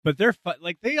But they're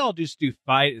like they all just do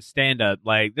stand up.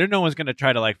 Like there no one's gonna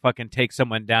try to like fucking take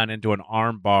someone down into an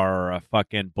arm bar or a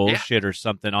fucking bullshit or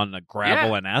something on the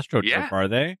gravel and AstroTurf, are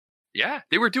they? Yeah,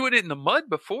 they were doing it in the mud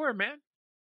before, man.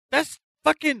 That's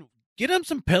fucking get them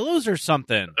some pillows or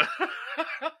something.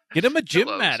 Get them a gym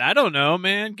mat. I don't know,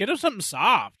 man. Get them something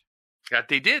soft. Yeah,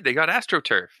 they did. They got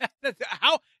AstroTurf.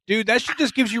 How, dude? That shit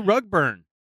just gives you rug burn.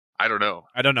 I don't know.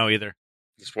 I don't know either.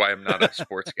 That's why I'm not a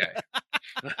sports guy.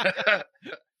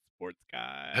 Sports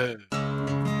guy.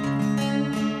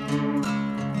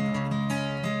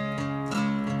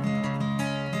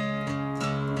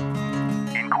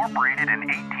 Incorporated in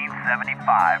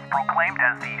 1875, proclaimed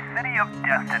as the City of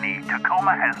Destiny,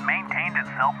 Tacoma has maintained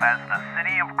itself as the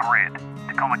City of Grit.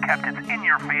 Tacoma kept its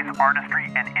in-your-face artistry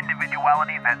and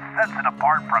individuality that sets it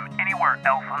apart from anywhere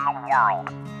else in the world.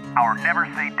 Our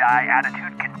never-say-die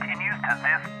attitude continues to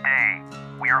this day.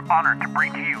 We are honored to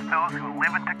bring to you those who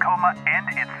live in Tacoma and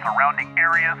its surrounding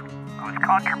areas, whose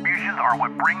contributions are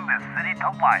what bring this city to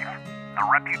life. The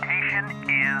reputation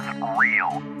is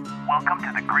real. Welcome to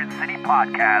the Grit City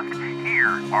Podcast. Here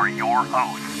are your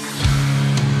hosts.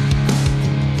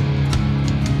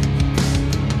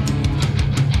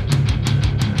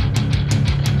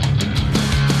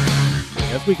 I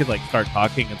guess we could like start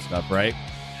talking and stuff, right?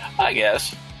 I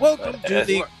guess. Welcome to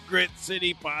the Grit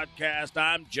City Podcast.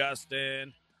 I'm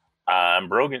Justin. I'm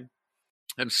Brogan.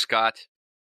 I'm Scott.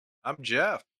 I'm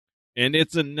Jeff. And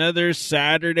it's another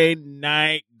Saturday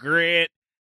Night Grit.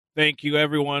 Thank you,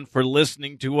 everyone, for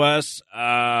listening to us.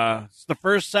 It's the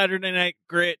first Saturday Night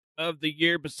Grit of the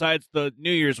year besides the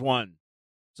New Year's one.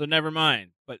 So never mind.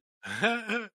 But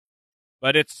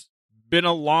it's been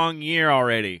a long year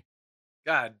already.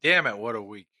 God damn it, what a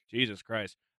week. Jesus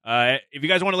Christ. If you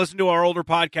guys want to listen to our older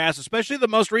podcasts, especially the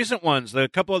most recent ones, a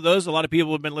couple of those a lot of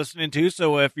people have been listening to.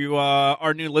 So if you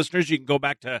are new listeners, you can go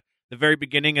back to the very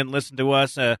beginning and listen to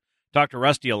us talk to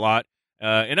Rusty a lot.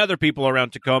 And other people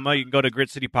around Tacoma, you can go to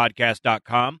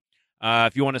gritcitypodcast.com.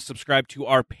 If you want to subscribe to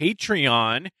our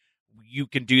Patreon, you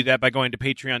can do that by going to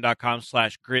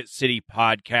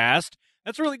patreon.com/gritcitypodcast.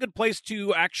 That's a really good place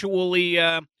to actually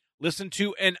listen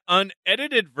to an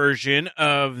unedited version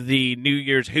of the New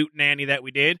Year's hootenanny that we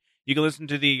did. You can listen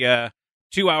to the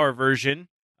 2-hour version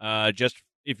just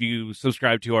if you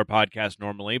subscribe to our podcast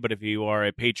normally. But if you are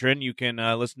a patron, you can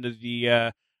listen to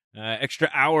the extra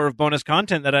hour of bonus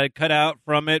content that I cut out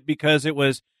from it because it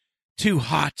was too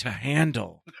hot to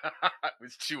handle. It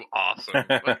was too awesome.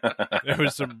 There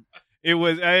was some. It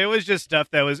was just stuff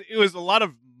that was. It was a lot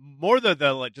of more the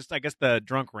like just I guess the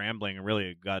drunk rambling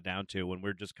really got down to when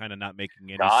we're just kind of not making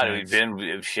any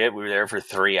sense. We were there for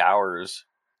 3 hours.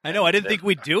 I know. I didn't think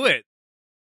we'd do it.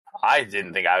 I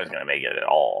didn't think I was going to make it at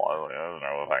all. I don't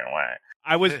know if I can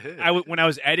way. When I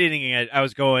was editing it, I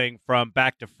was going from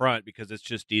back to front because it's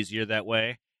just easier that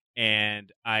way.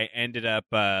 And I ended up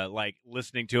like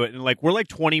listening to it and like we're like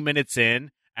 20 minutes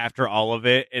in after all of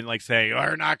it and like saying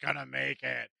we're not gonna make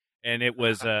it. And it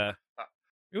was a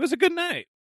good night.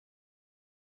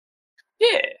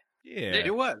 Yeah,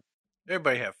 It was.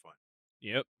 Everybody have fun.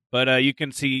 Yep. But you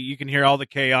can hear all the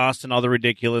chaos and all the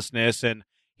ridiculousness and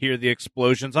hear the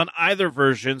explosions on either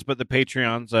versions. But the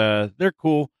Patreons, they're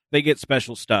cool. They get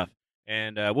special stuff.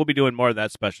 And we'll be doing more of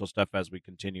that special stuff as we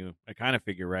continue. I kind of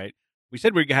figure, right? We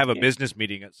said we'd have a business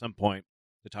meeting at some point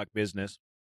to talk business.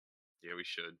 Yeah, we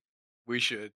should. We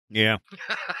should. Yeah.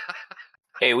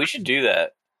 Hey, we should do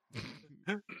that.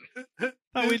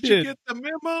 Oh, we Did you did. get the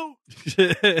memo?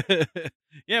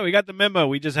 Yeah, we got the memo.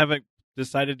 We just haven't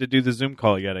decided to do the Zoom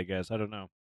call yet, I guess. I don't know.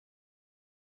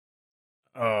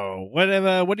 Oh, what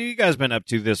have you guys been up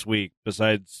to this week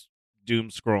besides doom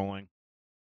scrolling?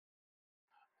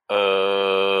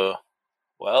 Well,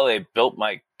 they built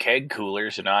my keg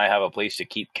cooler, so now I have a place to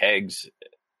keep kegs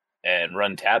and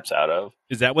run taps out of.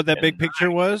 Is that what that big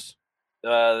picture was?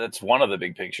 That's one of the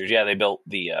big pictures. Yeah, they built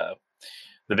the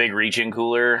big reach-in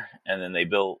cooler, and then they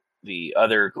built the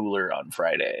other cooler on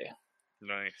Friday.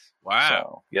 Nice. Wow.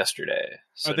 So, yesterday.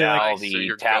 So Are they now like- So the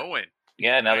you're tap. going.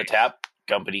 Yeah, now Nice. the tap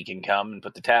company can come and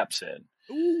put the taps in.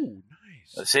 Ooh,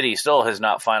 The nice. city still has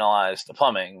not finalized the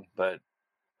plumbing, but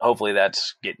hopefully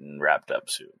that's getting wrapped up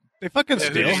soon. They fucking Yeah,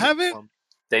 still who- have it?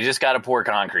 They just got to pour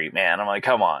concrete, man. I'm like,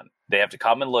 come on. They have to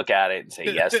come and look at it and say,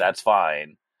 yes, that's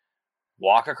fine.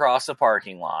 Walk across the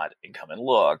parking lot and come and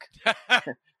look, and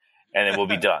then we'll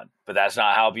be done. But that's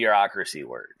not how bureaucracy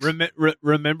works.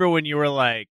 Remember when you were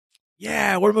like,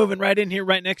 yeah, we're moving right in here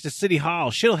right next to City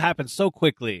Hall. Shit'll happen so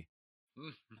quickly.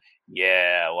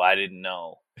 Yeah, well, I didn't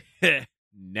know.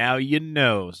 Now you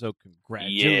know, so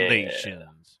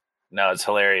congratulations. No, it's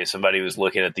hilarious. Somebody was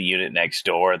looking at the unit next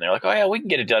door, and they're like, oh, yeah, we can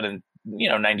get it done in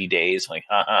 90 days. Like,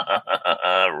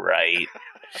 right.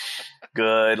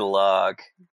 Good luck.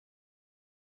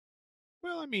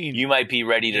 Well, I mean, You might be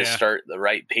ready to Yeah. start the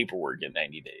right paperwork in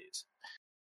 90 days.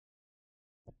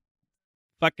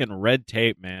 fucking red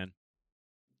tape, man.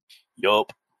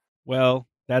 Yup. Well,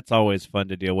 that's always fun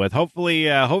to deal with. Hopefully,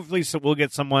 so we'll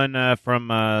get someone from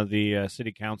the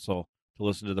city council to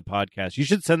listen to the podcast. You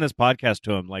should send this podcast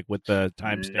to him, like with the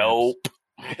timestamps. Nope.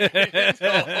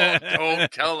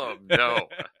 Don't tell him. No.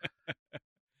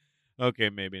 Okay,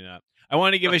 maybe not. I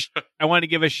want to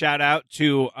give a shout out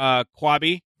to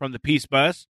Quabi from the Peace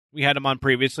Bus. We had him on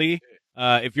previously.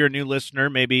 If you're a new listener,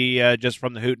 maybe just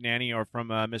from the Hootenanny or from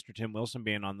Mr. Tim Wilson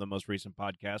being on the most recent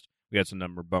podcast. We had some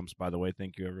number bumps, by the way.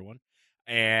 Thank you, everyone.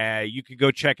 You could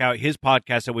go check out his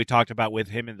podcast that we talked about with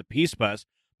him in the Peace Bus.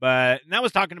 But that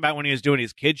was talking about when he was doing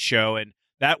his kids show, and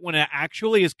that one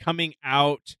actually is coming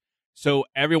out so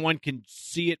everyone can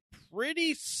see it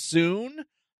pretty soon.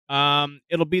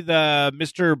 It'll be the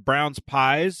Mr. Brown's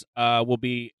Pies. Will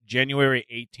be January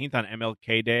 18th on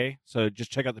MLK Day. So just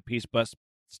check out the Peace Bus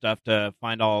stuff to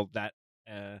find all that.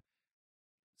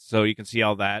 So you can see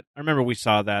all that. I remember we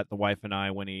saw that, the wife and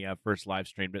I, when he first live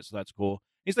streamed it. So that's cool.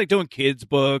 He's like doing kids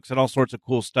books and all sorts of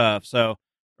cool stuff. So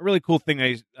a really cool thing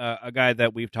that a guy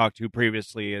that we've talked to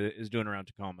previously is doing around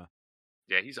Tacoma.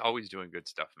 Yeah, he's always doing good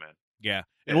stuff, man. Yeah,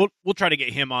 and we'll try to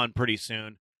get him on pretty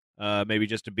soon. Maybe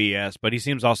just to BS, but he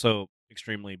seems also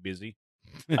extremely busy.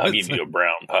 I'll give you a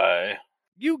brown pie.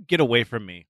 You get away from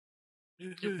me.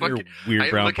 You Your fucking, weird I'm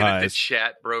brown looking at the pies.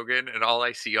 chat, Brogan, and all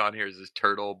I see on here is this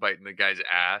turtle biting the guy's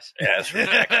ass. Yeah, that's from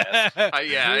Jackass. I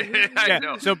Yeah,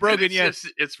 know. so Brogan, And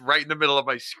it's right in the middle of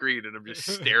my screen, and I'm just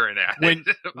staring at it.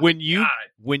 when you God.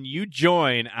 when you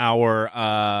join our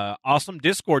awesome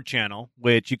Discord channel,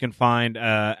 which you can find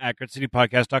at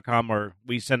gritcitypodcast.com, or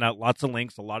we send out lots of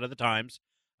links a lot of the times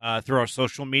through our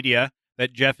social media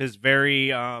that Jeff is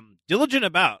very diligent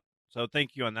about. So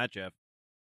thank you on that, Jeff.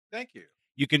 Thank you.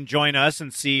 You can join us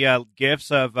and see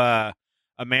gifs of a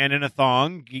man in a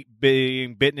thong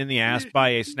being bitten in the ass by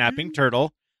a snapping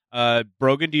turtle.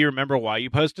 Brogan, do you remember why you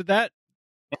posted that?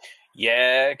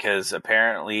 Yeah, because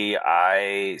apparently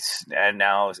and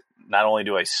now not only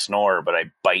do I snore, but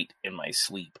I bite in my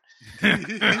sleep.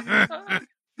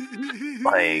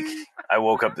 Like, I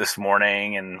woke up this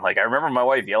morning and, like, I remember my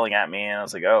wife yelling at me, and I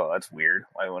was like, oh, that's weird.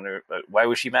 Why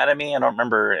was she mad at me? I don't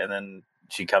remember. And then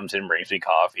she comes in and brings me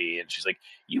coffee, and she's like,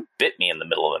 you bit me in the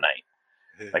middle of the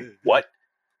night. Like, what?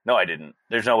 No, I didn't.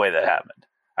 There's no way that happened.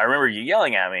 I remember you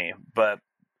yelling at me, but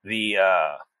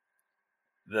the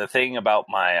thing about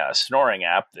my snoring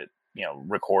app that,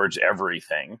 records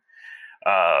everything,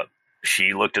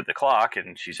 she looked at the clock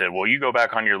and she said, well, you go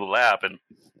back on your little app and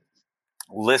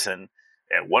listen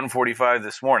at 1:45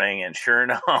 this morning, and sure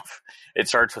enough, it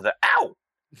starts with a ow.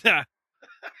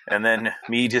 And then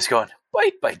me just going,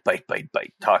 bite, bite, bite, bite,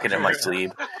 bite, talking in my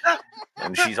sleep.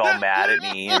 And she's all mad at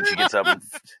me, and she gets up and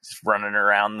running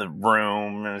around the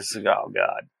room, and it's like, oh,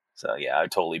 God. So, yeah, I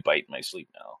totally bite in my sleep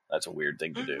now. That's a weird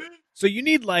thing to do. So you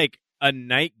need like a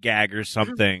night gag or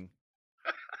something.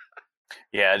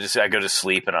 Yeah, I go to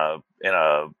sleep in a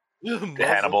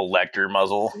Hannibal Lecter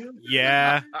muzzle.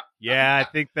 Yeah, I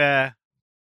think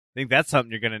that's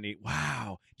something you're gonna need.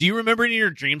 Wow. Do you remember any of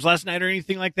your dreams last night or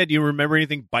anything like that? Do you remember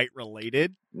anything bite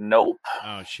related? Nope.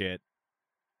 Oh shit.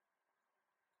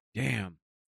 Damn.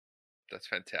 That's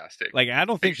fantastic. Like I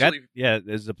don't think Actually- that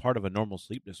is a part of a normal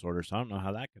sleep disorder, so I don't know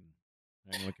how that can.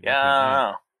 Yeah,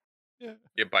 I don't know.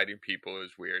 Yeah, biting people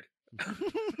is weird.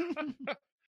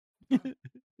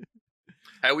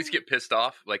 I always get pissed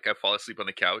off. Like, I fall asleep on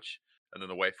the couch, and then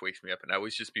the wife wakes me up, and I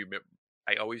always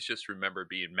just remember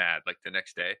being mad. Like, the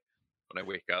next day when I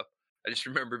wake up, I just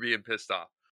remember being pissed off.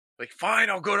 Like, fine,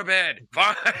 I'll go to bed.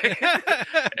 Fine.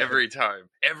 Every time.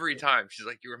 She's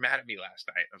like, you were mad at me last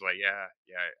night. I was like, yeah,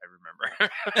 I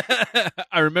remember.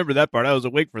 I remember that part. I was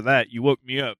awake for that. You woke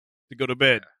me up to go to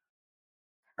bed.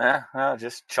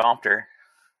 Just chomped her.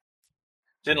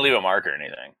 Didn't leave a mark or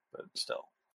anything, but still.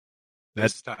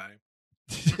 This time.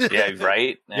 Yeah,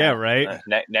 right? Yeah, right.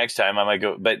 Next time I might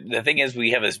go. But the thing is,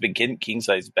 we have this big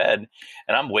king-size bed,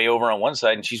 and I'm way over on one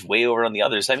side, and she's way over on the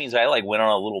other. So that means I, went on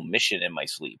a little mission in my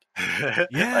sleep.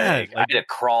 Yeah. I had to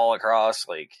crawl across,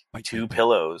 Bite, two bite,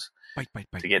 pillows Bite.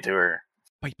 to get to her.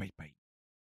 Bite.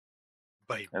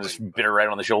 Bite, I just bite, bit her right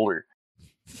on the shoulder.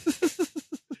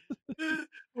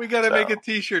 We got to make a So.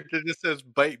 T-shirt that just says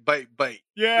 "bite, bite, bite."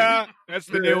 Yeah, that's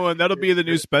the new one. That'll be the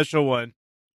new special one.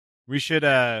 We should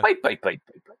Bite, bite, bite, bite,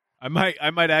 bite. I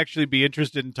might actually be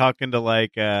interested in talking to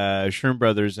Shroom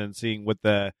Brothers and seeing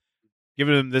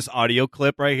giving them this audio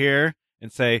clip right here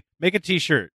and say, make a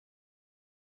T-shirt.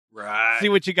 Right. See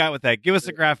what you got with that. Give us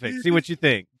a graphic. See what you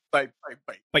think. Bite.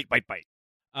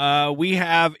 Bite. We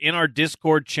have in our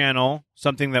Discord channel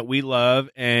something that we love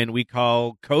and we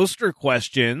call Coaster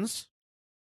Questions.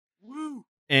 Woo.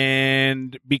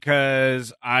 And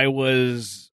because I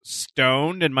was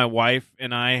stoned and my wife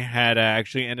and I had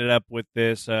actually ended up with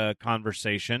this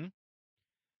conversation,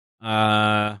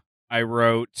 I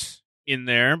wrote in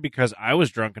there because I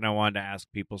was drunk and I wanted to ask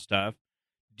people stuff.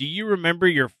 Do you remember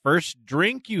your first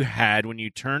drink you had when you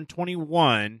turned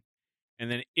 21?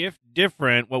 And then, if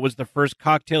different, what was the first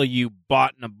cocktail you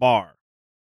bought in a bar?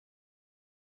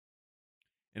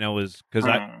 And I was, because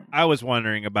I was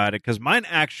wondering about it, because mine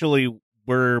actually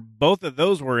were, both of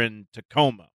those were in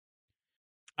Tacoma.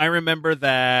 I remember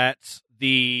that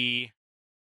the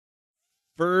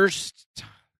first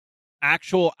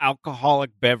actual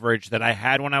alcoholic beverage that I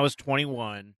had when I was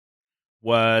 21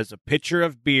 was a pitcher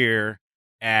of beer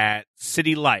at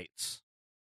City Lights.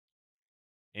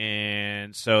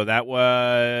 And so that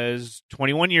was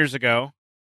 21 years ago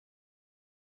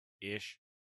ish.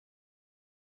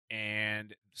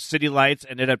 And City Lights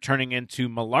ended up turning into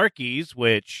Malarkey's,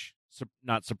 which,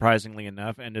 not surprisingly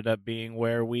enough, ended up being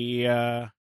where we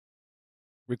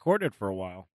recorded for a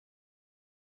while.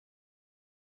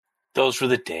 Those were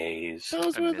the days.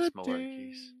 Those I were miss the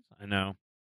Malarkey's. days. I know.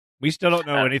 We still don't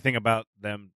know anything about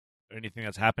them, anything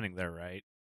that's happening there, right?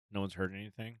 No one's heard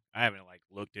anything? I haven't,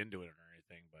 looked into it or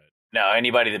anything, but... No,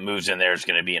 anybody that moves in there is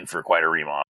going to be in for quite a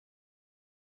remodel.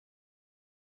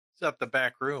 It's up the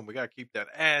back room. We got to keep that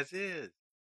as is.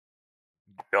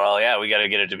 Well, yeah, we got to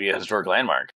get it to be a historic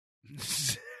landmark.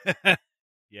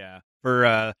 Yeah.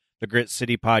 For the Grit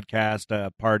City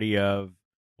podcast party of,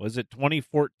 was it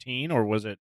 2014 or was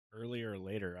it earlier or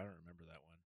later? I don't remember that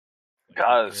one.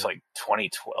 God, it's like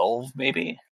 2012,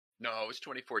 maybe? No, it was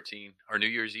 2014. Our New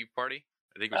Year's Eve party.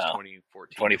 I think it was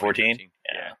 2014. 2014?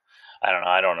 Yeah.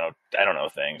 I don't know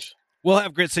things. We'll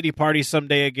have Grit City party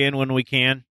someday again when we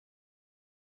can.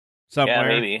 Somewhere. Yeah,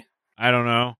 maybe. I don't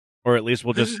know. Or at least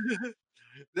we'll just...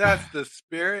 That's the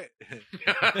spirit.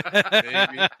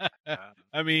 Maybe.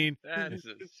 I mean, That is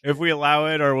if we allow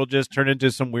it, or we'll just turn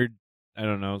into some weird, I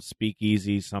don't know,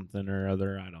 speakeasy something or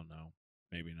other. I don't know.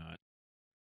 Maybe not.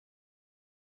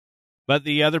 But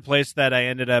the other place that I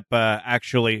ended up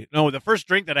the first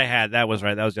drink that I had, that was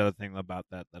right. That was the other thing about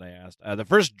that I asked. The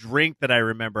first drink that I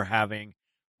remember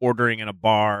ordering in a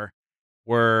bar,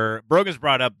 were Brogan's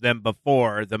brought up them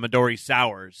before, the Midori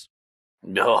Sours.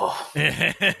 No.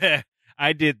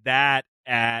 I did that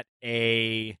at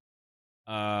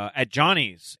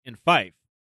Johnny's in Fife,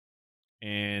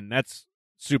 and that's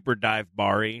super dive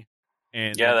bar-y.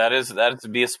 And yeah,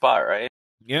 that'd be a spot, right?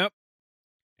 Yep.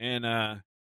 And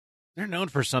they're known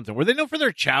for something. Were they known for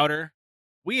their chowder?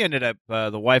 We ended up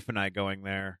the wife and I going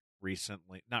there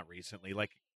not recently,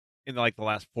 like in the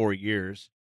last 4 years.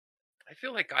 I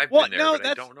feel like I've been there, but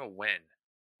I don't know when.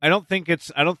 I don't think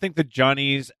the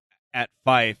Johnny's at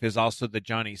Fife is also the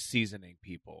Johnny's seasoning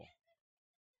people.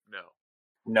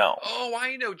 No. Oh,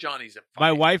 I know Johnny's at Fife.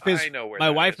 My wife is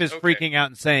Okay. freaking out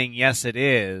and saying yes it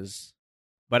is,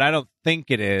 but I don't think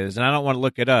it is, and I don't want to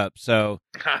look it up. So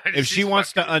if she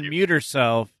wants to unmute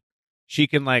herself, she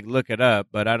can look it up,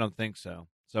 but I don't think so.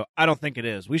 So I don't think it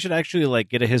is. We should actually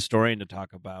get a historian to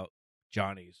talk about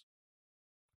Johnny's.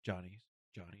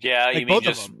 Yeah, you mean both of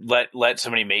just them. let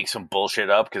somebody make some bullshit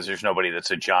up because there's nobody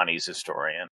that's a Johnny's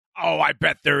historian. Oh, I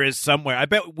bet there is somewhere. I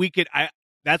bet we could.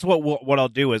 That's what I'll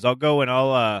do is I'll go and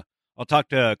I'll talk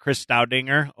to Chris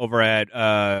Staudinger over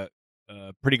at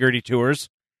Pretty Gertie Tours.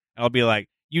 And I'll be like,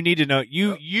 you need to know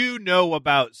you know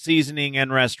about seasoning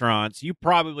and restaurants. You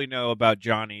probably know about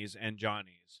Johnny's. And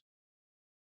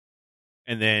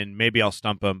then maybe I'll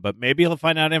stump him, but maybe he'll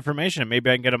find out information. Maybe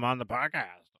I can get him on the podcast.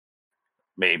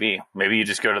 Maybe you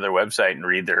just go to their website and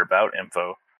read their about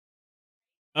info.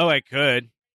 Oh, I could.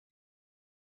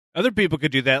 Other people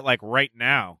could do that right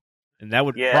now, and that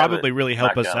would probably really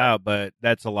help us out. But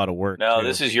that's a lot of work. No, too.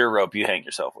 this is your rope. You hang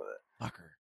yourself with it. Fucker.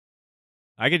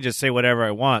 I can just say whatever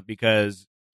I want because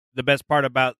the best part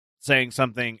about saying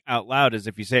something out loud is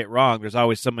if you say it wrong, there's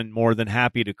always someone more than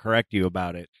happy to correct you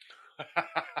about it.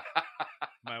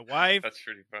 My wife That's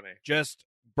pretty funny. just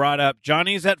brought up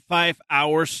Johnny's at Fife,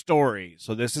 our story.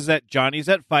 So this is at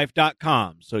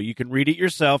johnnysatfife.com. So you can read it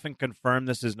yourself and confirm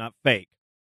this is not fake.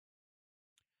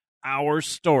 Our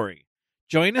story.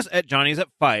 Join us at Johnny's at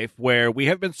Fife, where we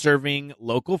have been serving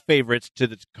local favorites to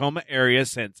the Tacoma area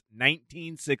since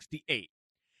 1968.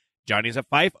 Johnny's at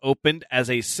Fife opened as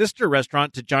a sister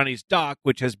restaurant to Johnny's Dock,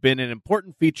 which has been an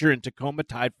important feature in Tacoma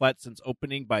Tide Flats since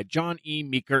opening by John E.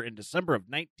 Meeker in December of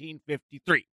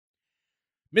 1953.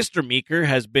 Mr. Meeker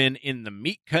has been in the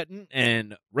meat cutting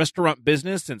and restaurant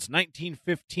business since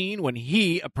 1915 when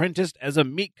he apprenticed as a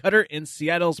meat cutter in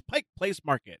Seattle's Pike Place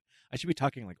Market. I should be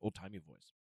talking like old-timey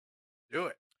voice. Do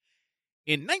it.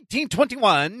 In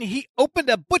 1921, he opened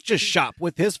a butcher's shop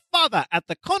with his father at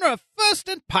the corner of First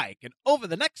and Pike, and over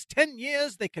the next 10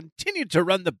 years, they continued to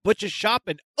run the butcher's shop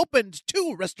and opened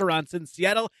 2 restaurants in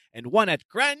Seattle and one at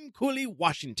Grand Coulee,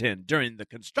 Washington, during the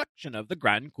construction of the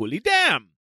Grand Coulee Dam.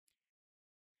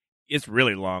 It's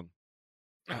really long.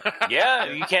 Yeah,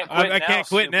 you can't quit I now, can't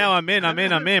quit stupid. now. I'm in.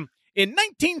 In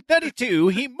 1932,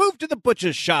 he moved to the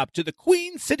butcher's shop to the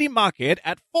Queen City Market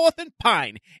at 4th and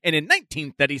Pine, and in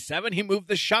 1937, he moved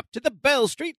the shop to the Bell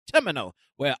Street Terminal,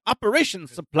 where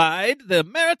operations supplied the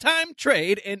maritime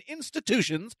trade and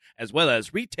institutions as well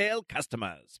as retail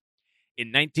customers. In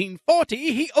 1940,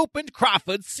 he opened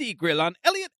Crawford's Sea Grill on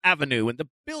Elliott Avenue, and the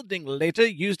building later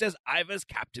used as Ivar's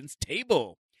Captain's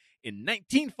Table. In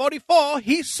 1944,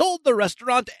 he sold the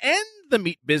restaurant and the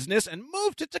meat business and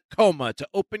moved to Tacoma to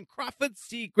open Crawford's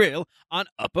Sea Grill on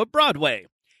Upper Broadway.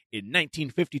 In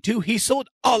 1952, he sold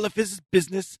all of his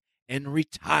business and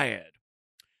retired.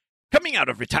 Coming out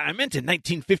of retirement in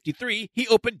 1953, he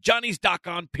opened Johnny's Dock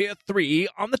on Pier 3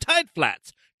 on the Tide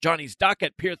Flats. Johnny's Dock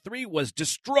at Pier 3 was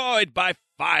destroyed by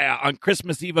fire on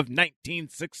Christmas Eve of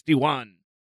 1961.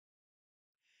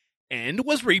 And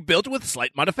was rebuilt with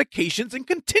slight modifications and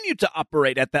continued to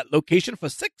operate at that location for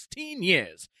 16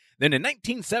 years. Then in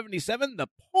 1977, the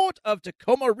Port of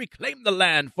Tacoma reclaimed the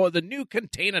land for the new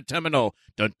container terminal.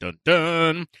 Dun, dun,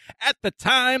 dun. At the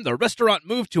time, the restaurant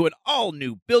moved to an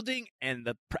all-new building and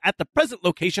at the present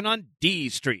location on D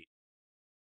Street.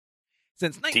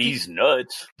 D's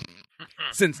nuts.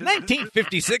 Since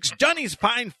 1956, Johnny's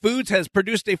Fine Foods has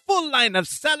produced a full line of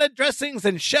salad dressings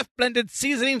and chef-blended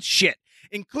seasoning shit,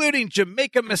 including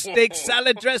Jamaica Mistake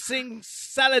salad dressing,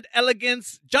 Salad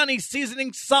Elegance, Johnny's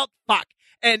Seasoning Salt Fuck,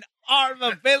 and are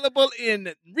available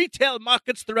in retail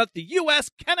markets throughout the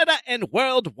U.S., Canada, and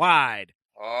worldwide.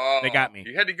 Oh, They got me.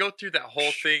 You had to go through that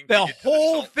whole thing. The to get to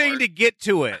whole salt thing part. to get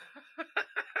to it.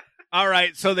 All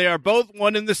right, so they are both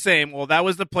one and the same. Well, that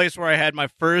was the place where I had my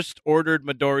first ordered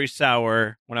Midori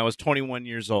Sour when I was 21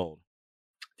 years old.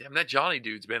 Damn, that Johnny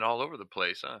dude's been all over the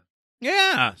place, huh?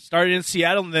 Yeah, started in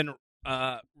Seattle and then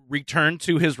returned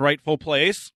to his rightful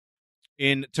place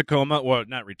in Tacoma. Well,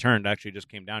 not returned, actually just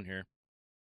came down here.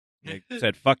 They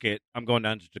said, fuck it, I'm going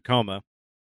down to Tacoma.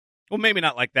 Well, maybe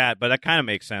not like that, but that kind of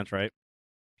makes sense, right?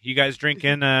 You guys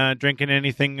drinking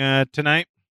anything tonight?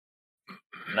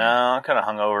 No, I'm kind of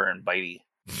hungover and bitey.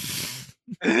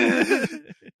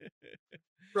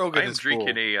 Rogan I'm is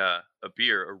drinking full. a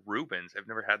beer, a Rubens. I've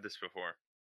never had this before.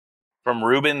 From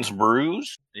Reuben's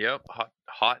Brews? Yep,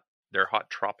 hot. They're Hot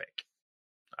Tropic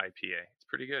IPA. It's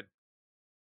pretty good.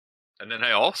 And then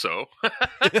I also,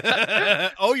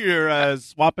 Oh, you're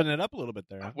swapping it up a little bit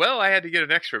there. Huh? well, I had to get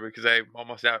an extra because I'm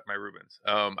almost out of my Rubens.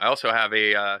 I also have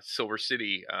a Silver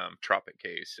City Tropic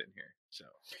case in here.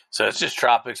 So it's just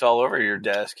tropics all over your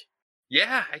desk.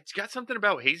 Yeah, it's got something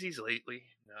about hazies lately.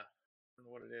 I don't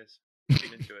know what it is.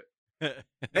 Get into it.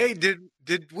 Hey,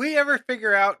 did we ever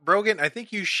figure out, Brogan? I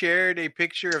think you shared a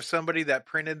picture of somebody that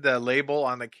printed the label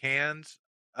on the cans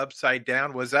upside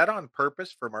down. Was that on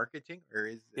purpose for marketing, or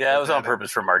is Yeah, it was on that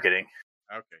purpose for marketing.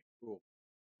 Okay, cool.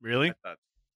 Really? I thought-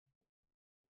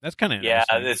 That's kind of Yeah,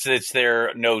 it's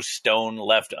their no stone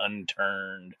left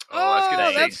unturned. Oh, I was gonna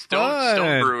Oh, say that's Stone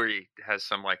fun. Brewery has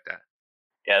some like that.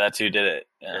 Yeah, that's who did it.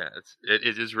 Yeah,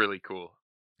 it is really cool.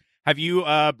 Have you,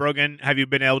 Brogan, have you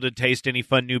been able to taste any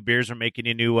fun new beers or make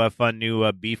any new fun new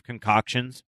beef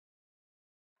concoctions?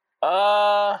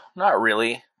 Not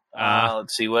really. Ah.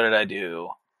 Let's see, what did I do?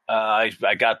 I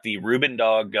got the Reuben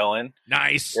dog going.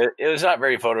 Nice. It was not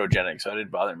very photogenic, so I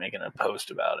didn't bother making a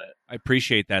post about it. I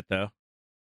appreciate that, though,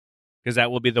 because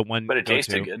that will be the one. But it go-to.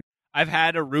 tasted good. I've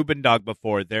had a Reuben dog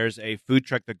before. There's a food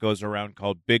truck that goes around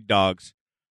called Big Dogs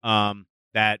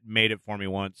that made it for me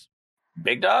once.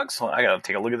 Big dogs? Well, I gotta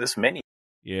take a look at this menu.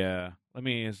 Yeah.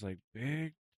 It's like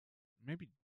maybe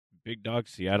Big Dog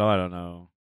Seattle. I don't know.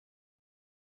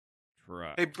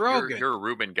 Try. Hey, Brogan. You're a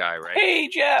Reuben guy, right? Hey,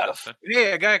 Jeff.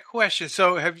 Hey, I got a question.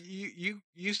 So, have you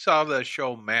saw the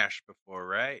show MASH before,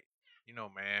 right? You know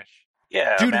MASH.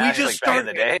 Yeah, Dude, man, we like just back in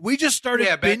the day. started. We just started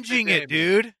Yeah, back in the binging day, it,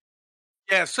 dude.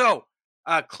 Yeah. So,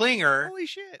 Klinger, Holy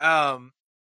shit!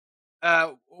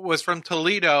 was from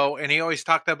Toledo, and he always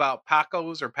talked about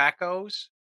Pacos.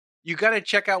 You got to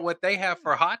check out what they have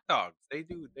for hot dogs. They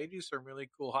do some really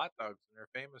cool hot dogs, and they're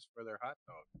famous for their hot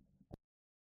dogs.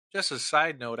 Just a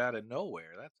side note out of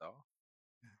nowhere. That's all.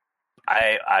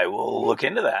 I will look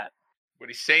into that. What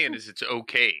he's saying is it's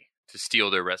okay to steal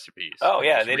their recipes. Oh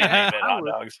yeah, Just they didn't rename invent it. hot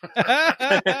dogs.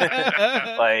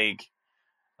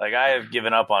 like I have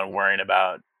given up on worrying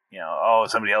about,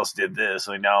 somebody else did this.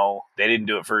 Like, no, they didn't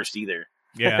do it first either.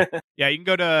 Yeah. You can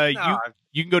go to No,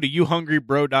 you can go to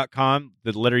youhungrybro.com,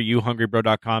 the letter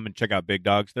youhungrybro.com, and check out Big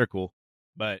Dogs. They're cool.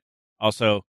 But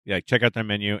also, check out their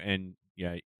menu and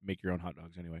make your own hot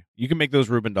dogs anyway. You can make those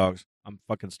Reuben dogs. I'm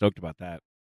fucking stoked about that.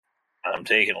 I'm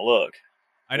taking a look.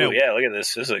 I know. Ooh, yeah, look at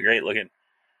this. This is a great looking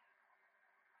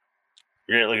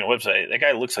website. That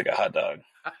guy looks like a hot dog.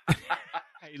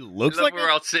 He looks I love like we're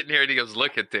all sitting here and he goes,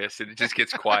 "Look at this," and it just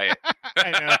gets quiet.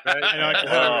 I know.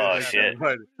 Oh, shit.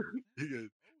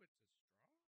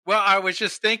 Well, I was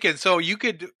just thinking, so you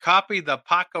could copy the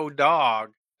Paco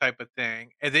dog type of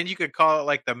thing, and then you could call it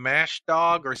like the mash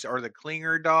dog or the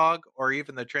clinger dog or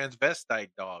even the transvestite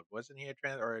dog. Wasn't he a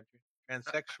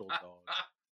transsexual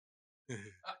dog?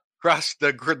 Cross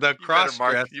the cross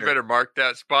You better mark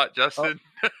that spot, Justin.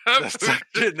 That's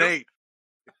Section 8.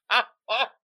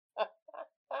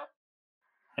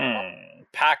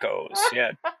 Pacos.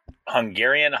 Yeah.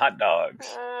 Hungarian hot dogs.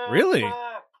 Really?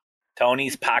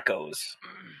 Tony's Pacos.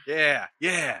 Yeah.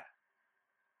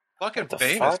 Fucking What the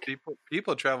famous. fuck?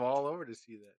 People travel all over to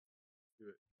see that.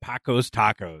 Paco's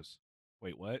Tacos.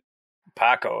 Wait, what?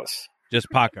 Pacos. Just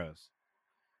Paco's.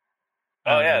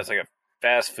 Oh, yeah. It's like a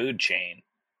fast food chain.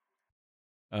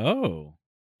 Oh,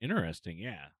 interesting.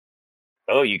 Yeah.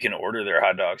 Oh, you can order their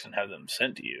hot dogs and have them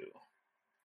sent to you.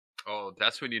 Oh,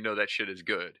 that's when you know that shit is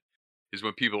good. Is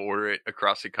when people order it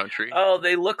across the country. Oh,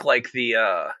 they look like the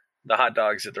hot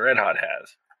dogs that the Red Hot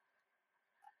has.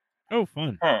 Oh,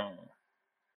 fun. I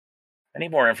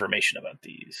need more information about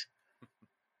these.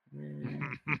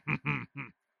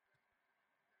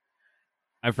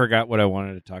 I forgot what I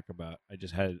wanted to talk about. I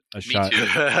just had a shot. too.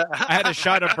 I had a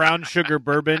shot of brown sugar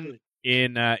bourbon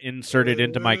inserted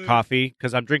into my coffee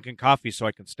because I'm drinking coffee so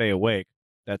I can stay awake.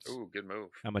 That's Ooh, good move.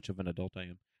 how much of an adult I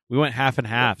am. We went half and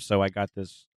half, so I got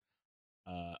this.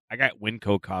 I got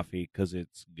Winco coffee because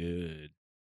it's good.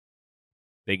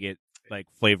 They get like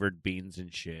flavored beans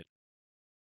and shit.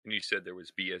 And you said there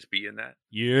was BSB in that?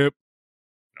 Yep.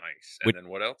 Nice. And then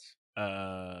what else?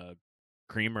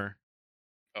 Creamer.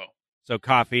 Oh. So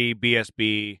coffee,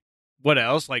 BSB. What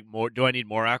else? Like more? Do I need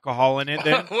more alcohol in it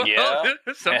then? Yeah.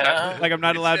 Sometimes- Like I'm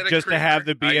not allowed instead of just to have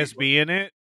the creamer, BSB in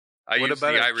it? I What use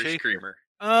about the a Irish chaser? creamer.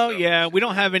 Oh So- yeah, we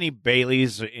don't have any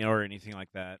Baileys or anything like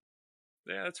that.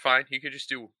 Yeah, that's fine. You could just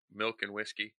do milk and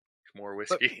whiskey. More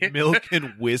whiskey. Milk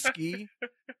and whiskey.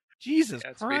 Jesus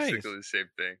That's Christ! basically the same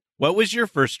thing. What was your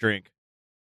first drink?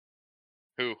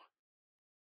 Who?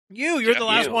 You're Jeff, the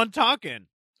last you. one talking.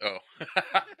 Oh.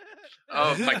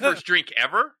 Oh, my first drink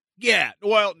ever? Yeah.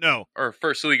 Well, no. Or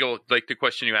first legal, like the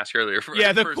question you asked earlier.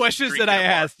 Yeah, the First questions drink that I in a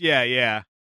bar. asked. Yeah.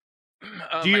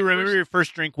 Do you My remember first- your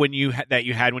first drink when you that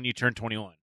you had when you turned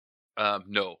 21?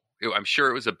 No. I'm sure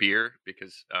it was a beer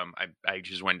because I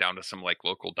just went down to some like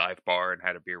local dive bar and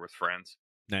had a beer with friends.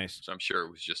 Nice. So I'm sure it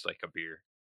was just like a beer.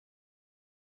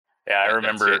 Yeah, I That's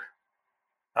remember it.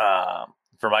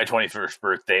 for my 21st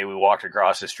birthday, we walked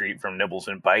across the street from Nibbles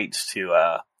and Bites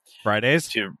to Fridays.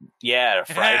 to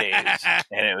Fridays,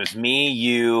 and it was me,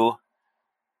 you,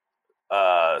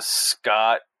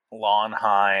 Scott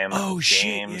Lawnheim, Oh, shit,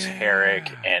 James yeah.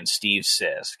 Herrick, and Steve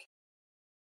Sisk.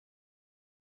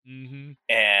 Mm-hmm.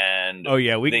 And Oh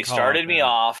yeah, we. they can call started it me that.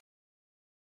 off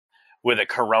with a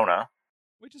Corona,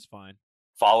 which is fine.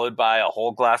 followed by a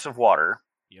whole glass of water,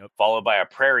 Yep. followed by a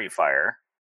Prairie Fire.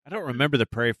 I don't remember the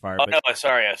Prairie Fire, Oh but no,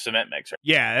 sorry, a cement mixer.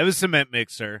 yeah, it was cement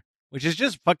mixer, which is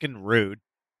just fucking rude.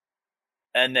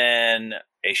 And then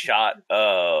a shot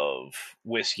of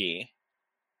whiskey,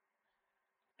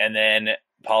 and then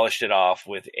polished it off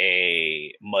with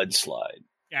a mudslide.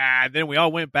 Yeah, then we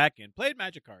all went back and played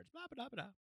Magic cards. Blah, blah, blah,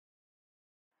 blah.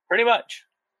 Pretty much.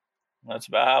 That's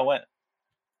about how it went.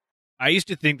 I used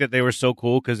to think that they were so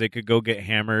cool because they could go get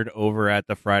hammered over at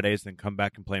the Fridays, then come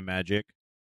back and play Magic.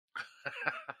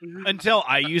 Until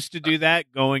I used to do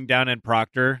that, going down in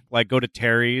Proctor, like go to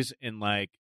Terry's and like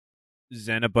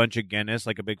zen a bunch of Guinness,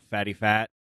 like a big fatty fat,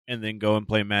 and then go and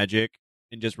play Magic,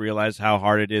 and just realize how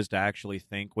hard it is to actually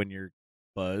think when you're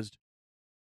buzzed.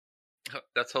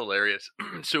 That's hilarious.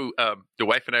 So the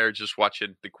wife and I are just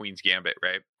watching The Queen's Gambit,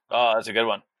 right? Oh, that's a good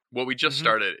one. Well, we just Mhm.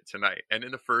 started it tonight. And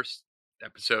in the first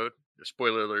episode,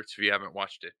 spoiler alerts if you haven't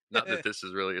watched it. Not that this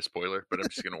is really a spoiler, but I'm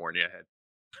just going to warn you ahead.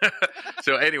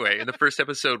 So anyway, in the first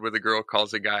episode where the girl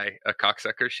calls a guy a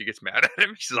cocksucker, she gets mad at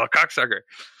him. She's all cocksucker.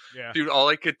 Yeah. Dude, all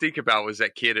I could think about was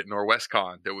that kid at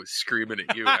NorwestCon that was screaming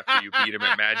at you after you beat him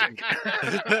at Magic.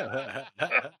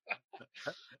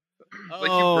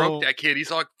 Like you broke that kid.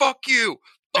 He's like, fuck you.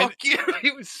 Fuck you!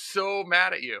 He was so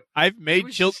mad at you. I've He made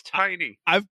was children. just tiny.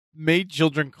 I've made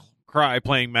children cry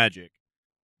playing Magic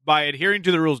by adhering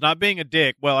to the rules, not being a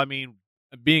dick. Well, I mean,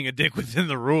 being a dick within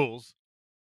the rules.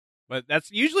 But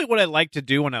that's usually what I like to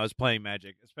do when I was playing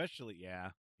Magic, especially,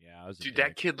 yeah, I was a Dude, dick.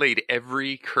 that kid laid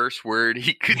every curse word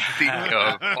he could think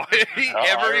of. I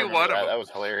Every remember one of that. them. That was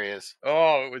hilarious.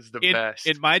 Oh, it was the best.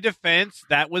 In my defense,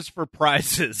 that was for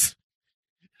prizes.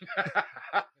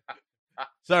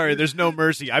 Sorry, there's no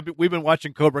mercy. We've been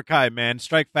watching Cobra Kai, man.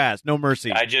 Strike fast, no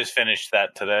mercy. I just finished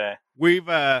that today. We've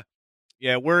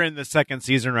we're in the second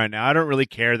season right now. I don't really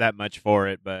care that much for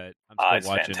it, but I'm still It's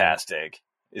watching. fantastic.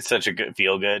 It's such a good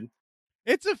feel good.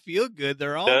 It's a feel good.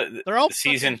 They're all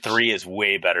Season 3 is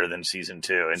way better than season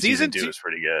 2, and season 2 is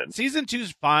pretty good. Season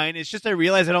 2's fine. It's just I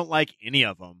realize I don't like any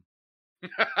of them.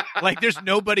 Like, there's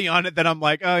nobody on it that I'm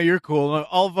like, oh, you're cool.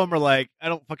 All of them are like, I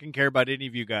don't fucking care about any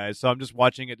of you guys, so I'm just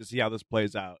watching it to see how this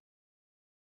plays out.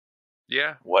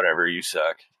 Yeah, Whatever, you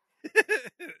suck.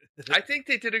 I think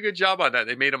they did a good job on that.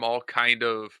 They made them all kind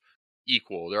of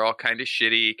equal. They're all kind of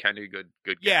shitty, kind of good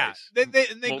Yeah, guys.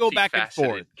 they go back and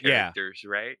forth. Multifaceted characters,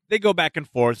 right? They go back and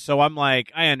forth. So I'm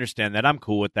like, I understand that. I'm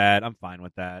cool with that. I'm fine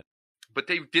with that. But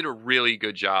they did a really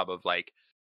good job of like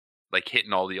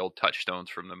hitting all the old touchstones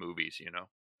from the movies, you know?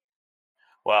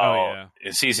 Well,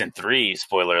 in season 3,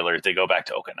 spoiler alert, they go back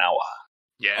to Okinawa.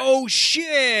 Yeah. Oh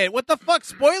shit! What the fuck?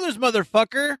 Spoilers,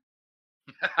 motherfucker!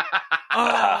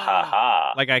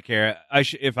 Ha. Like, I care.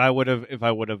 If I would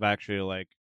have actually like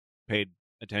paid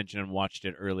attention and watched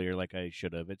it earlier, like I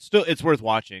should have. It's worth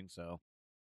watching. So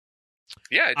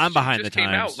Yeah, I'm behind it just the came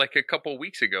times. out like a couple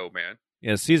weeks ago, man.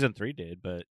 yeah, season 3 did,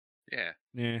 but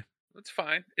Yeah, that's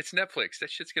fine. It's Netflix. That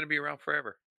shit's gonna be around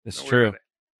forever. it's Don't worry true. about it.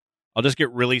 I'll just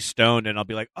get really stoned and I'll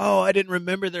be like, oh, I didn't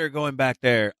remember they were going back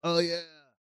there. Oh yeah.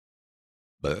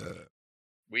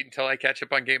 Wait until I catch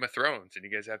up on Game of Thrones, and you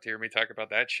guys have to hear me talk about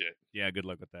that shit. Yeah, good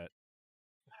luck with that.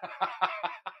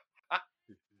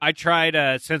 I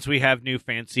tried since we have new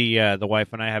fancy the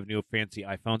wife and I have new fancy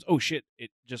iPhones. Oh shit,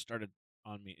 it just started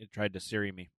on me. It tried to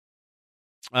Siri me.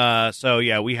 So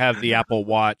yeah, we have the Apple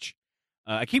Watch.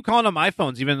 I keep calling them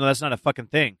iPhones even though that's not a fucking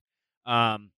thing.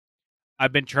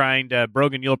 I've been trying to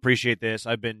Brogan, you'll appreciate this.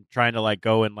 I've been trying to like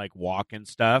go and like walk and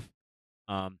stuff.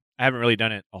 I haven't really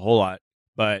done it a whole lot,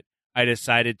 but I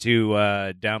decided to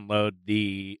download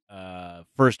the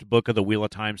first book of the Wheel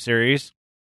of Time series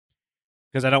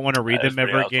because I don't want to read That is them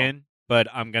ever pretty awesome. again. But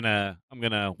I'm gonna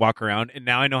walk around, and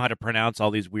now I know how to pronounce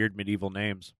all these weird medieval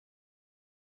names.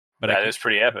 But That is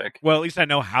pretty epic. well, at least I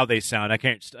know how they sound.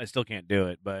 I still can't do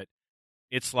it, but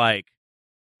it's like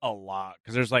a lot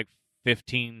because there's like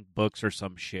 15 books or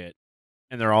some shit,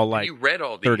 and they're all like you read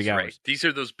all these, 30 right? hours. These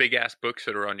are those big ass books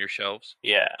that are on your shelves.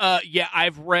 Yeah. Yeah,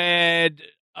 I've read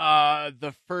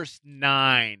the first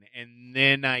 9, and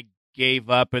then I gave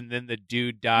up, and then the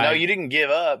dude died. No, you didn't give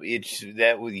up. It's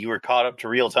that you were caught up to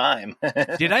real time.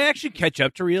 Did I actually catch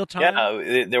up to real time?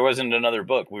 Yeah, there wasn't another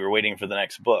book. We were waiting for the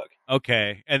next book.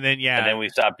 Okay, and then And then we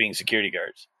stopped being security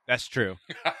guards. that's true.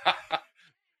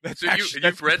 That's So actually- you've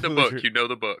that's read the completely book. true. You know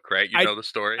the book, right? You know the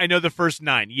story. I know the first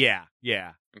 9. Yeah.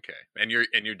 Okay, and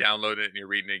you're downloading it and you're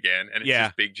reading it again, and it's Yeah.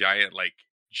 this big giant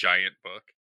book.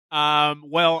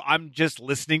 Well, I'm just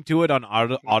listening to it on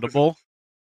Audible.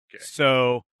 Okay.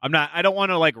 So I don't want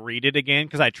to like read it again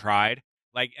because I tried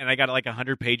and I got like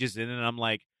 100 pages in and I'm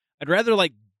like, I'd rather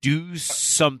like do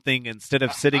something instead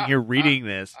of sitting here reading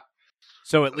this.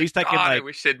 So at least I can God, I like,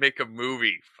 wish they'd make a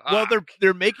movie. well, Fuck.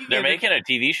 they're making They're it, making a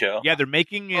TV show. yeah, they're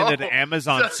making it an Oh,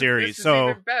 Amazon so series. This is So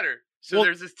even better. So Well-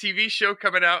 there's this TV show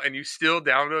coming out, and you still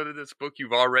downloaded this book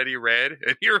you've already read,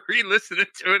 and you're re-listening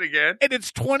to it again. and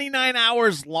it's 29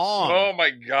 hours long. Oh my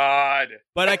God!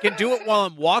 But I can do it while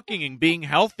I'm walking and being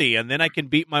healthy, and then I can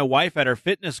beat my wife at her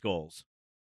fitness goals.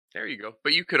 There you go.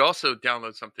 But you could also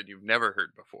download something you've never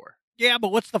heard before. Yeah,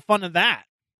 but what's the fun of that?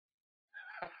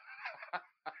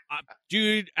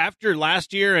 Dude, after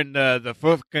last year and the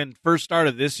fucking first start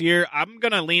of this year, I'm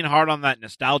going to lean hard on that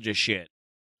nostalgia shit.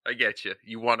 I get you.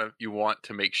 You want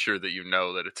to make sure that you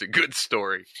know that it's a good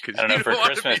story. 'Cause I don't know. you For wanna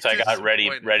be Christmas, I got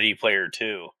disappointed. Ready Player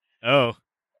 2. Oh,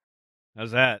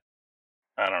 how's that?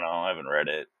 I don't know. I haven't read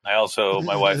it.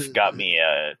 My wife got me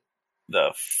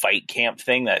the fight camp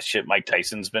thing. That shit Mike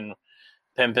Tyson's been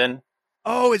pimping.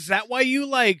 Oh, is that why you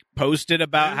like posted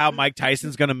about how Mike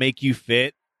Tyson's going to make you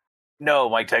fit? No,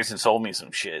 Mike Tyson sold me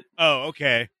some shit. Oh,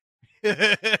 okay.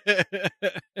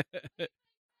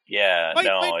 Yeah, Fight,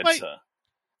 no, fight, it's fight.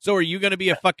 So are you going to be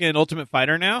a fucking Ultimate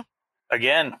Fighter now?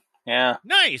 again, yeah.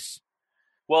 Nice.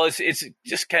 Well, it's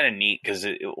just kind of neat because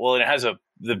it has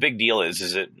the big deal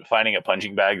is it finding a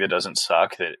punching bag that doesn't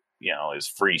suck, that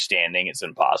is freestanding. It's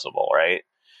impossible, right?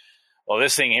 Well,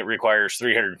 this thing, it requires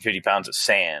 350 pounds of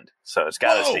sand, so it's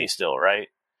got to Whoa. stay still, right?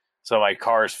 So my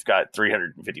car's got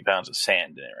 350 pounds of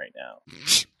sand in it right now.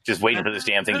 Just waiting for this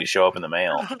damn thing to show up in the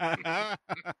mail.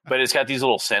 But it's got these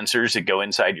little sensors that go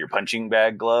inside your punching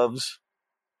bag gloves.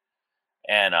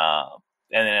 And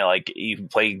then like you can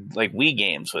play like Wii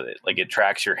games with it. Like it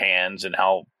tracks your hands and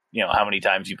how many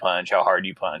times you punch, how hard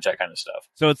you punch, that kind of stuff.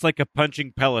 So it's like a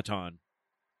punching Peloton.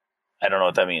 I don't know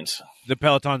what that means. The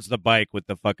Peloton's the bike with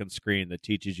the fucking screen that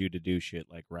teaches you to do shit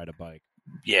like ride a bike.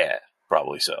 Yeah,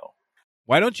 probably so.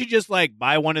 Why don't you just like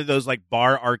buy one of those like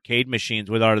bar arcade machines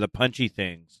with all the punchy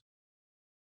things?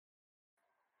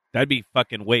 That'd be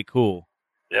fucking way cool.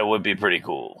 That would be pretty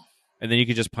cool. And then you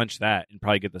could just punch that and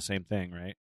probably get the same thing,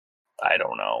 right? I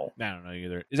don't know. I don't know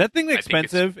either. Is that thing I think it's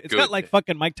expensive? It's good. got like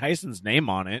fucking Mike Tyson's name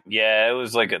on it. Yeah, it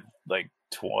was like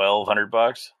 $1,200.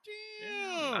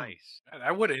 Damn. Nice.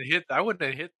 I wouldn't hit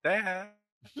that.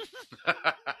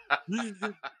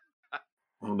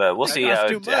 But we'll see costs how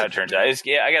too it much, turns man.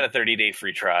 out. I got a 30-day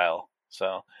free trial.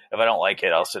 So if I don't like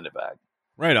it, I'll send it back.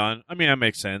 Right on. I mean, that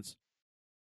makes sense.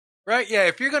 Right, yeah.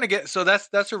 If you're gonna get, so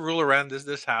that's a rule around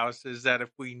this house is that if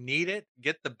we need it,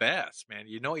 get the best, man.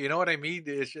 You know what I mean?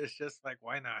 It's just like,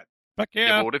 why not? Fuck Yeah,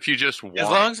 yeah. but what if you just want? As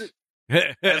long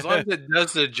as it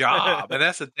does the job, and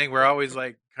that's the thing. We're always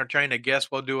like trying to guess.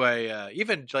 Well, do I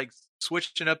even like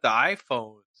switching up the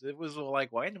iPhones? It was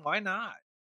like, why not?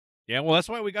 Yeah, well, that's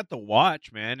why we got the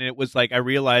watch, man. And it was like I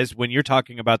realized when you're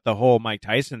talking about the whole Mike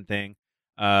Tyson thing,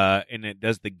 and it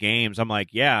does the games. I'm like,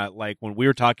 yeah, like when we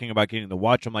were talking about getting the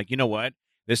watch, I'm like, you know what?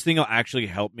 This thing will actually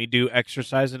help me do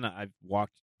exercise, and I've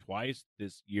walked twice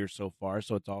this year so far,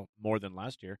 so it's all more than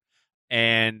last year.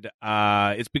 And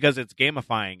it's because it's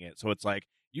gamifying it, so it's like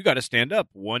you got to stand up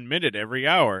 1 minute every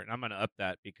hour, and I'm going to up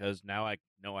that because now I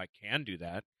know I can do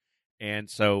that, and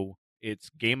so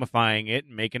it's gamifying it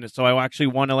and making it so I actually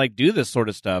want to like do this sort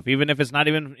of stuff, even if it's not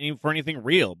even for anything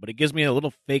real. But it gives me a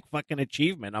little fake fucking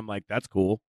achievement. I'm like, that's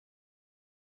cool.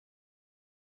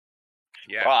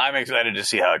 Yeah. Well, I'm excited to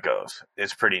see how it goes.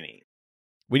 It's pretty neat.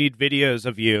 We need videos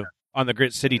of you on the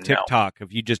Grit City No. TikTok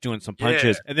of you just doing some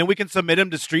punches, and then we can submit them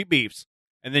to Street Beefs,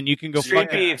 and then you can go Street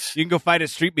fucking, Beefs. you can go fight at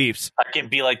Street Beefs. I can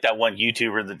be like that one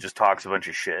YouTuber that just talks a bunch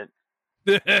of shit.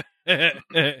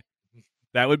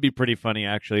 That would be pretty funny,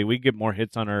 actually. We get more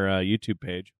hits on our YouTube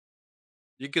page.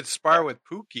 You could spar with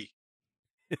Pookie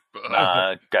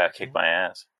Gotta kick my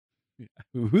ass.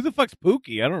 Who the fuck's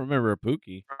Pookie? I don't remember a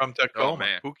Pookie. from Tacoma.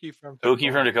 man. Pookie from Tacoma.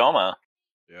 Pookie from Tacoma.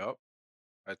 Yep,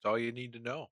 that's all you need to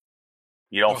know.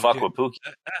 You don't Oh, fuck dude. with Pookie.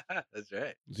 That's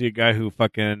right. Is he a guy who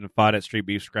fucking fought at Street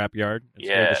Beef Scrapyard and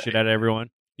scared Yeah. the shit out of everyone?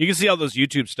 You can see all those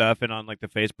YouTube stuff, and on like the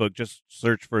Facebook, just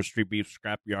search for Street Beef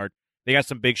Scrapyard. They got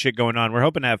some big shit going on. We're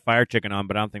hoping to have Fire Chicken on,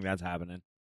 but I don't think that's happening.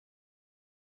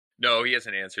 No, he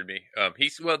hasn't answered me.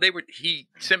 He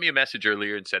sent me a message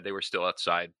earlier and said they were still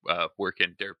outside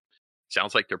working.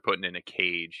 Sounds like they're putting in a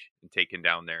cage and taking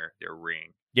down their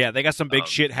ring. Yeah, they got some big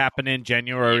shit happening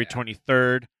January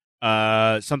yeah.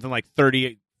 23rd. Something like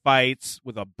 30 fights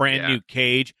with a brand Yeah. new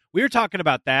cage. We were talking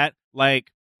about that. Like,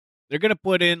 they're going to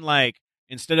put in, like,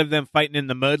 instead of them fighting in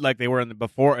the mud like they were in the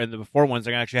before ones,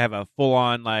 they're going to actually have a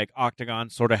full-on, like, octagon,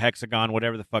 sort of hexagon,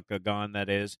 whatever the fuck a gon that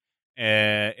is,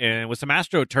 and with some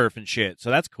AstroTurf and shit. So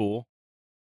that's cool.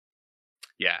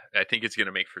 Yeah, I think it's going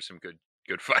to make for some good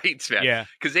fights, man. Yeah.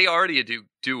 Because they already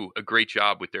do a great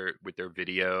job with their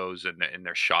videos and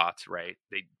their shots, right?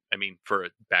 For a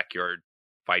backyard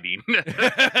fighting,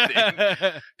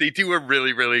 they do a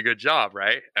really, really good job,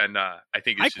 right? And I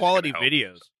think it's High just quality gonna help.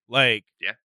 videos. Like,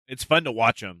 Yeah. it's fun to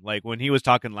watch them. Like, when he was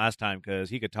talking last time, because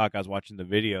he could talk, I was watching the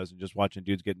videos and just watching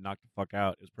dudes get knocked the fuck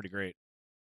out. It was pretty great.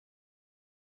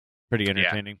 Pretty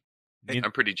entertaining.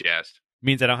 I'm pretty jazzed.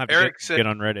 Means I don't have to Eric said- get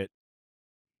on Reddit.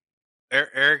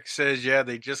 Eric says, yeah,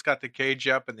 they just got the cage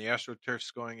up and the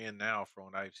AstroTurf's going in now from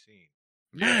what I've seen.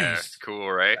 Yeah, Nice. cool,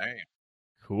 right? Dang.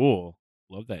 Cool.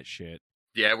 Love that shit.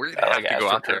 Yeah, we're I gonna like have to go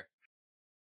out AstroTurf. there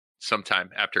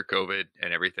sometime after COVID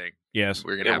and everything. Yes.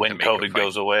 We're gonna Yeah, have when to make a COVID fight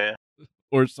goes away.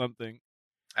 Or something.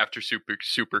 after super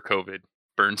COVID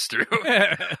burns through.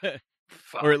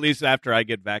 Fuck. Or at least after I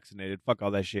get vaccinated. Fuck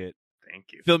all that shit. Thank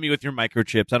you. Fill me with your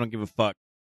microchips. I don't give a fuck.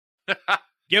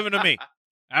 Give them to me.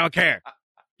 I don't care.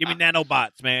 Give me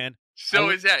nanobots, man. So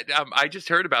is that? I just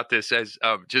heard about this as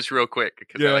just real quick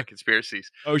because I Yeah. like conspiracies.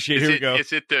 Oh shit, Is here it, we go.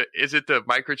 Is it the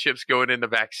microchips going in the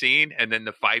vaccine and then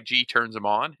the 5G turns them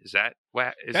on? Is that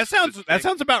what? That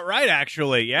sounds about right,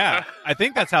 actually. Yeah. I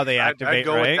think that's how they I'd activate,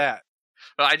 go right? with that.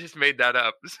 Well, I just made that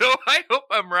up, so I hope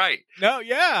I'm right. No,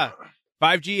 yeah.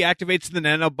 5G activates the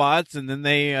nanobots, and then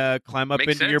they climb up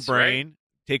Makes into your sense, right? brain,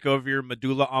 take over your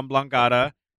medulla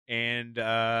oblongata, and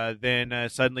then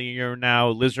suddenly you're now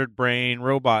lizard brain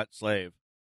robot slave.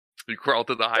 You crawl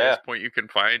to the highest point you can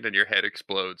find, and your head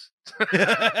explodes.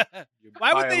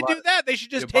 Why would they do that? They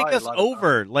should just take us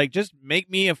over. Like, just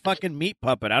make me a fucking meat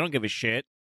puppet. I don't give a shit.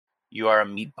 You are a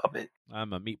meat puppet.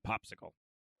 I'm a meat popsicle.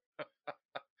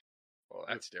 Well,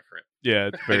 that's different. Yeah,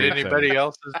 it's very Did anybody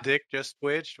else's dick just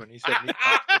twitched when he said meat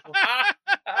popsicle?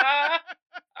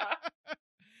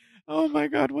 Oh my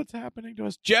God, what's happening to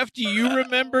us? Jeff, do you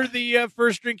remember the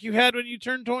first drink you had when you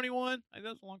turned 21? That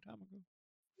was a long time ago.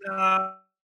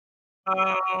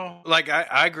 Like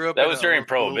I grew up. That in was a during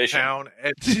little Prohibition. town,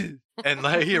 and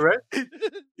like you're right.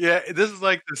 Yeah, this is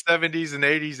like the 70s and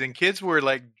 80s, and kids were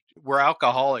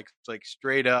alcoholics, like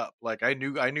straight up. Like I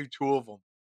knew two of them,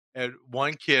 and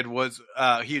one kid was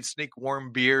he'd sneak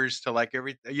warm beers to like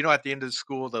every at the end of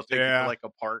school they'll take you to like a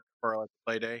park for like a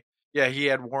play day. Yeah, he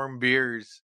had warm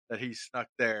beers that he snuck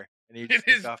there. And he'd in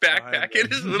his backpack, in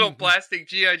his little plastic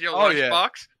G.I. Joe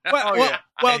lunchbox. Well,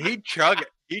 and he'd chug it.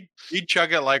 He'd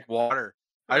chug it like water.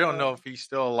 I don't know if he's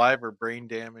still alive or brain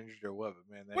damaged or what,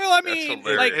 but man. Well, I mean,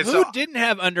 like, who didn't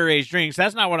have underage drinks?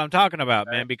 That's not what I'm talking about,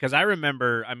 man, because I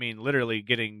remember, literally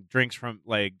getting drinks from,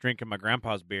 like, drinking my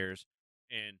grandpa's beers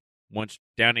and once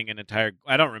downing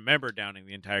I don't remember downing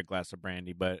the entire glass of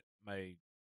brandy, but my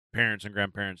parents and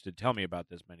grandparents did tell me about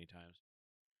this many times.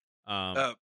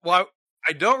 Well,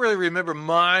 I don't really remember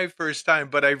my first time,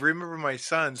 but I remember my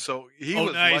son. So he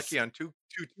was lucky on two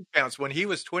counts. When he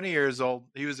was 20 years old,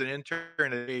 he was an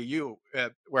intern at AU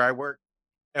where I worked,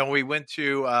 and we went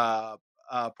to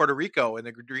Puerto Rico, and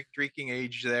the drinking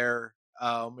age there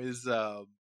is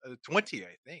 20,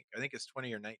 I think. I think it's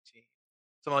 20 or 19,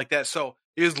 something like that. So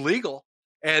it was legal,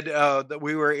 and that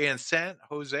we were in San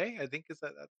Jose. I think is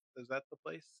that the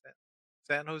place?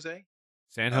 San Jose.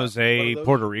 San Jose,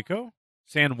 Puerto Rico.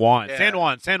 San Juan. Yeah. San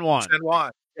Juan.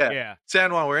 Yeah.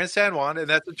 San Juan. We're in San Juan, and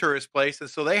that's a tourist place. And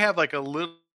so they have like a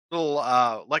little,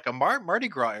 like a Mardi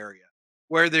Gras area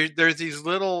where there's these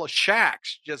little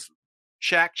shacks, just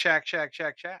shack.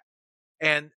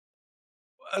 And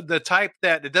the type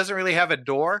that it doesn't really have a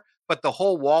door, but the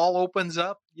whole wall opens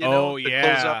up, to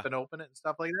close up and open it and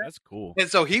stuff like that. That's cool. And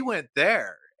so he went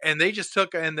there, and they just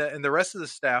took, and the rest of the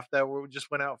staff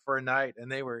just went out for a night, and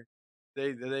they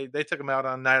took him out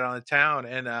on a night on the town,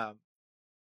 and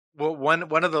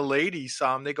one of the ladies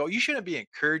saw him. They go, "You shouldn't be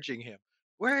encouraging him.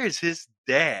 Where is his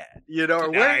dad?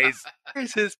 Or where's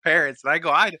his parents?" And I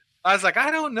go, I was like, I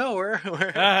don't know where are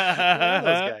those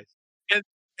guys.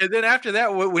 And then after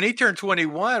that, when he turned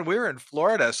 21, we were in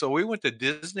Florida, so we went to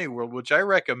Disney World, which I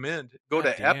recommend. Go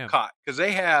to Epcot because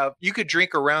you could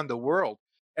drink around the world.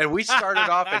 And we started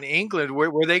off in England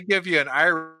where they give you an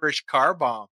Irish car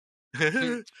bomb.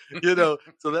 So that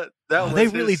was they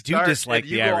really his do start. dislike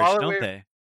the Irish, don't they?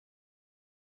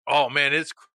 Oh man,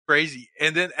 it's crazy.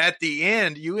 And then at the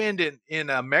end, you end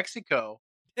in Mexico,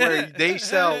 where they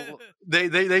sell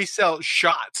they sell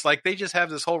shots. Like they just have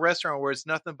this whole restaurant where it's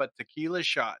nothing but tequila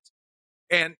shots.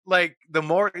 And like the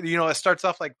more it starts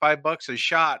off like $5 a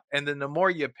shot, and then the more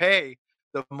you pay,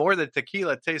 the more the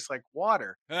tequila tastes like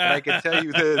water. And I can tell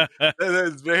you that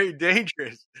it's very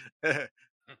dangerous.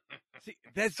 See,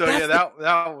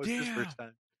 that was his first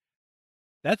time.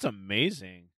 That's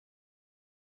amazing.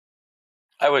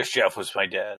 I wish Jeff was my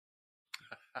dad.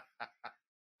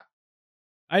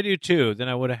 I do too. Then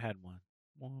I would have had one.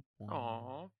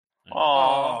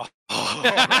 Aww.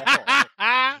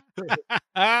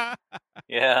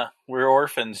 Yeah, we're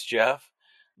orphans, Jeff.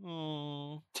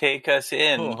 Aww. Take us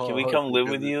in. Can we come live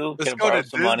with you? Let's Can go borrow to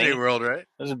some Disney money? World, right?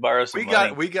 Let's borrow some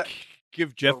money. We got.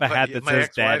 Give Jeff a hat that says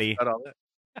 "Daddy."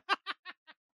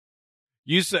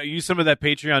 Use some of that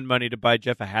Patreon money to buy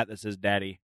Jeff a hat that says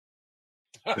 "Daddy."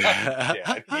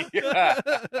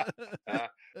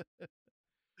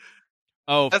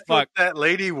 Oh, that's fuck! What that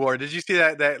lady wore. Did you see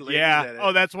that? That lady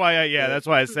Oh, that's why. That's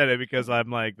why I said it, because I'm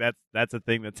like, that's a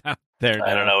thing that's out there now.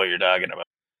 I don't know what you're talking about.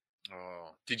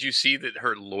 Oh, did you see that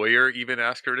her lawyer even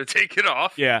asked her to take it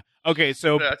off? Yeah. Okay.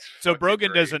 So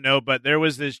Brogan great. doesn't know, but there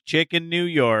was this chick in New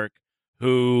York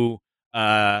who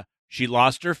she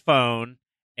lost her phone,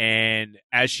 and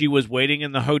as she was waiting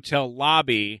in the hotel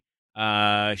lobby,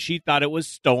 she thought it was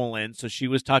stolen. So she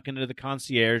was talking to the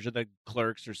concierge or the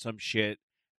clerks or some shit,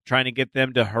 trying to get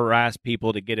them to harass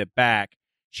people to get it back.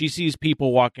 She sees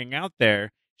people walking out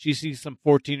there. She sees some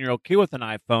 14-year-old kid with an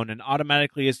iPhone and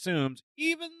automatically assumes,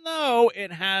 even though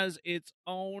it has its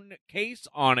own case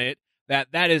on it,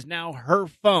 that is now her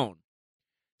phone.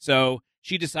 So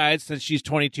she decides, since she's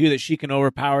 22, that she can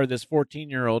overpower this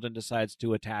 14-year-old and decides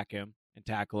to attack him and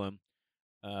tackle him.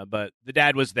 But the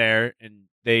dad was there, and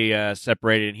they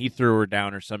separated, and he threw her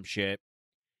down or some shit.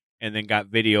 and then got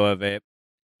video of it,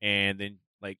 and then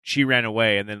like she ran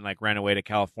away, and then like ran away to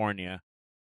California,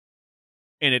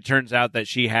 and it turns out that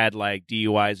she had like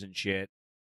DUIs and shit,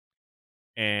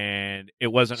 and it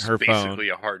wasn't She's her phone. basically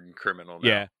a hardened criminal now.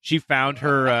 Yeah, she found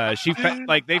her.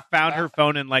 Like they found her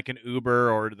phone in like an Uber,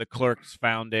 or the clerks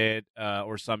found it,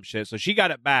 or some shit. So she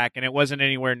got it back, and it wasn't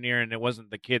anywhere near, and it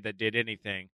wasn't the kid that did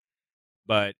anything.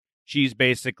 But she's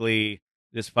basically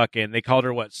this fucking. They called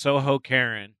her what? Soho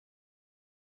Karen.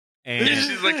 And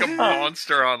She's like a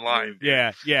monster online.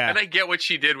 Dude. yeah. And I get what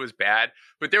she did was bad,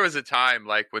 but there was a time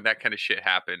like when that kind of shit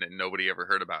happened and nobody ever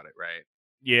heard about it, right?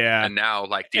 Yeah. And now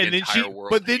like the And then entire she- world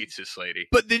but then- hates this lady.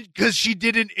 But then, because she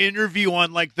did an interview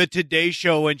on like the Today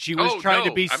Show, and she was trying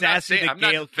to be sassy to I'm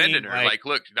Gayle not defending King, her. Like,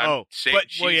 look, I'm saying but-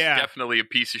 she's well, yeah. definitely a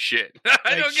piece of shit. like,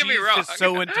 Don't get me she's wrong. just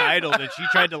so entitled, and she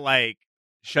tried to like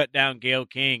shut down Gayle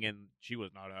King, and she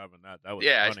was not having that. That was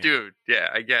yeah, funny. dude. Yeah,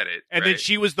 I get it. And right? then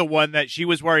she was the one that she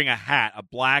was wearing a hat, a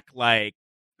black like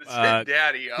It said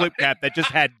daddy. flip cap that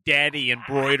just had "Daddy"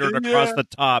 embroidered across the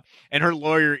top, and her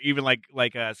lawyer even like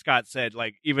Scott said,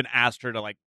 like even asked her to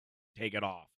like take it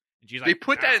off, and she's like, They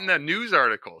put that in "No." the news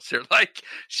articles. They're like,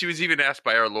 she was even asked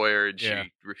by our lawyer, and Yeah.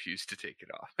 she refused to take it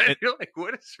off. And And- you're like,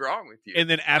 what is wrong with you? And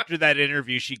then after that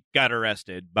interview, she got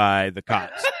arrested by the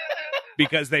cops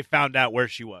because they found out where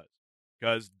she was.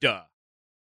 Because duh.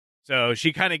 So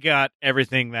she kind of got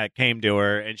everything that came to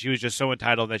her, and she was just so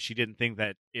entitled that she didn't think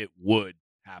that it would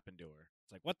happen to her.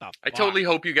 It's like, what the fuck? I totally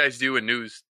hope you guys do a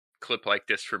news clip like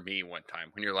this for me one time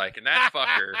when you're like, and that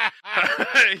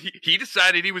fucker, he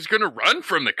decided he was going to run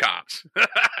from the cops.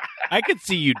 I could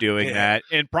see you doing Yeah. that,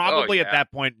 and probably Oh, at yeah.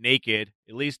 that point naked.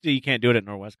 At least you can't do it at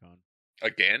NorwestCon.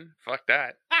 Again? Fuck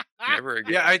that. Never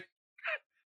again. Yeah,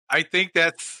 I think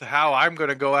that's how I'm going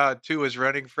to go out too, is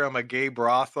running from a gay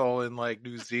brothel in like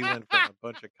New Zealand from a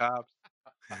bunch of cops.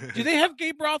 Do they have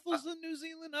gay brothels in New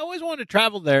Zealand? I always wanted to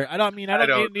travel there. I don't I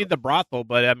don't need the brothel,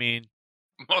 but I mean,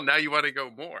 Well, now you want to go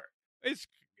more. it's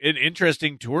an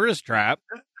interesting tourist trap.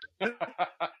 It's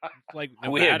like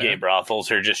We have gay Nevada. brothels.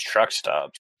 They're just truck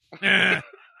stops.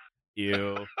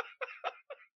 Ew.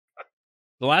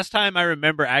 The last time I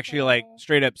remember actually like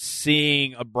straight up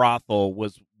seeing a brothel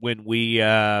was when we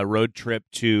road trip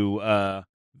to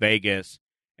Vegas,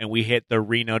 and we hit the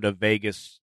Reno to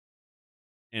Vegas,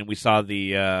 and we saw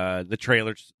the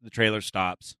trailer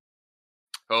stops.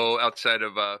 Oh, outside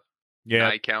of Yeah,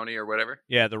 Nye County or whatever?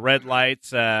 yeah, the red lights,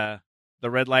 the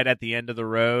red light at the end of the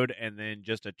road, and then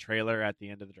just a trailer at the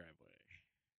end of the driveway.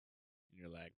 And you're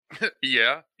like,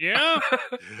 Yeah. yeah,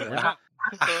 we're not-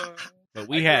 but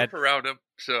we I had grew up around them,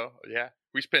 so yeah.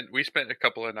 We spent a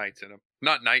couple of nights in them.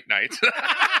 Not nights.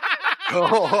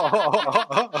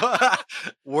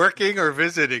 Working or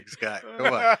visiting, Scott?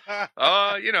 Come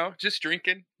on. Just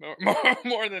drinking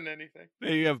more than anything.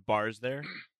 you have bars there,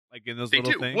 like in those They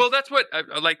little do. things. Well, that's what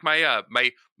like my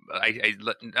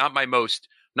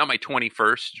not my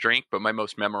 21st drink, but my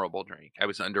most memorable drink. I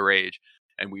was underage,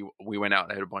 and we went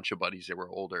out. I had a bunch of buddies that were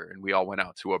older, and we all went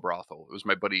out to a brothel. It was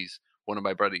one of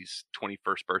my buddies'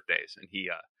 21st birthdays, and he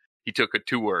took a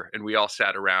tour, and we all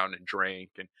sat around and drank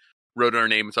and wrote our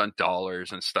names on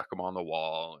dollars and stuck them on the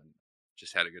wall and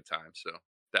just had a good time. So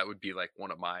that would be like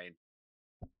one of my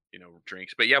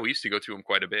drinks. But yeah, we used to go to them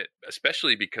quite a bit,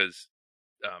 especially because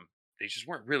they just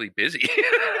weren't really busy.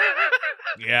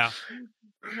 yeah,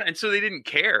 And so they didn't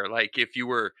care. Like if you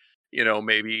were,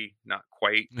 maybe not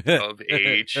quite of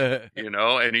age,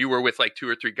 and you were with like 2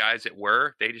 or 3 guys that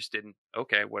were, they just didn't,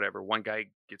 okay, whatever. One guy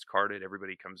gets carded,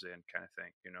 everybody comes in kind of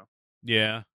thing,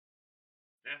 yeah.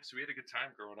 Yeah, so we had a good time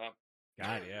growing up.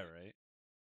 God, yeah, right.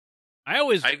 I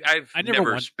always I've I never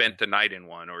never want- spent the night in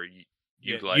one or Yeah,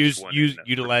 utilized one.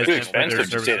 utilize Too them for their expensive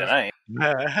to stay services. the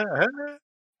night.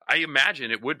 I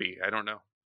imagine it would be. I don't know.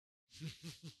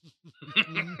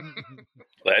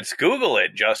 Let's Google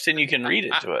it, Justin. You can read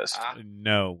it to us.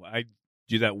 No, I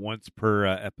do that once per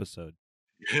episode.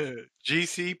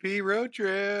 GCP road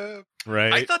trip.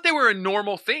 Right? I thought they were a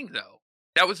normal thing, though.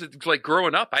 That was like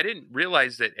growing up. I didn't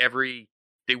realize that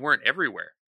they weren't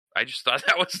everywhere. I just thought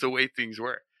that was the way things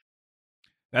were.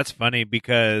 That's funny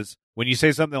because when you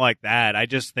say something like that, I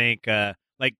just think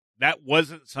like that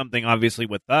wasn't something obviously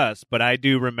with us, but I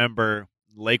do remember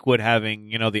Lakewood having,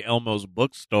 the Elmo's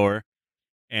bookstore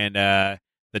and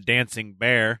the Dancing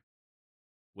Bear,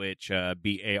 which Bare.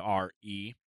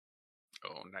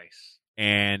 Oh, nice.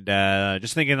 And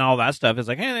just thinking all that stuff is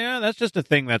like, hey, yeah, that's just a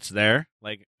thing that's there.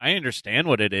 Like, I understand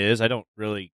what it is. I don't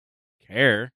really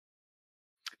care.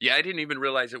 Yeah, I didn't even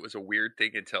realize it was a weird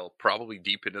thing until probably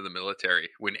deep into the military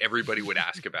when everybody would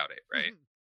ask about it, right?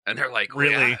 And they're like,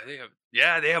 Really?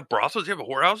 They have brothels, they have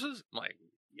whorehouses? I'm like,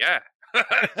 yeah.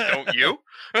 Don't you?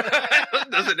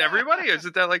 Doesn't everybody?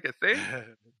 Isn't that like a thing?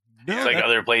 It's like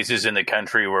other places in the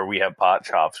country where we have pot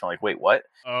shops. I'm like, wait, what?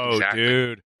 Oh, Exactly.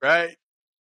 dude. Right.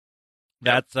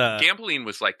 That's Gambling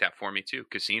was like that for me too.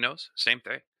 Casinos, same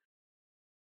thing.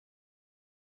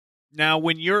 now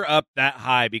when you're up that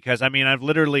high, because I mean,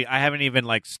 I haven't even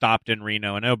like stopped in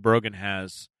Reno. I know Brogan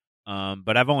has,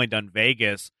 but I've only done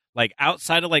Vegas. Like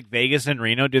outside of like Vegas and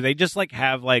Reno, do they just like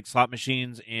have like slot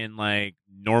machines in like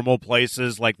normal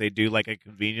places like they do like at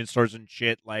convenience stores and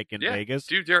shit like in Yeah, Vegas?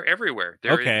 Dude, they're everywhere.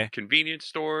 They're Okay. in convenience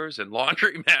stores and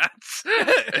laundromats.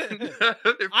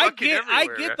 They're fucking I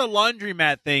everywhere. get the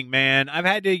laundromat thing, man. I've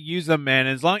had to use them, man.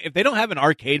 As long if they don't have an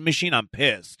arcade machine, I'm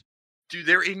pissed. Dude,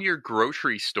 they're in your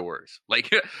grocery stores. Like,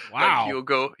 Wow. like you'll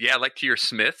go, like to your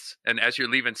Smith's, and as you're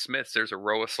leaving Smith's, there's a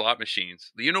row of slot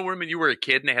machines. You know when you were a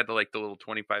kid and they had the like the little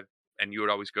 25, and you would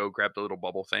always go grab the little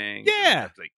bubble thing. Yeah.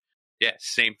 Like, yeah,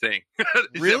 same thing.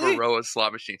 They Really? have a row of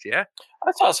slot machines. Yeah.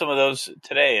 I saw some of those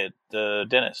today at the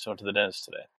dentist. Went to the dentist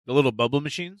today. The little bubble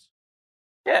machines.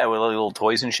 Yeah, with little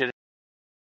toys and shit.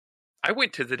 I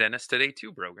went to the dentist today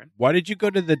too, Brogan. Why did you go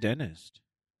to the dentist?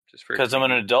 Just for Because I'm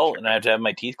an adult and I have to have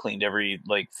my teeth cleaned every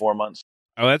like 4 months.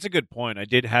 Oh, that's a good point. I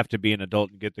did have to be an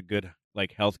adult and get the good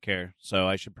like health care, so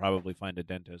I should probably find a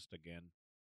dentist again.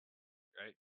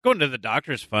 Right. Going to the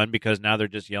doctor's fun because now they're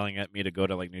just yelling at me to go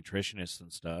to like nutritionists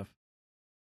and stuff.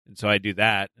 And so I do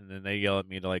that, and then they yell at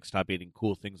me to like stop eating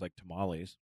cool things like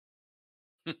tamales.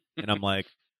 And I'm like,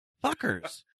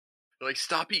 fuckers. Like,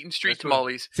 stop eating street That's what-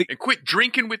 tamales See- and quit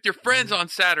drinking with your friends on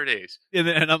Saturdays.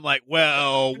 And I'm like,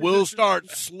 well, we'll start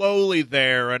slowly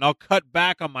there, and I'll cut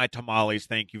back on my tamales,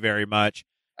 thank you very much.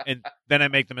 And then I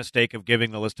make the mistake of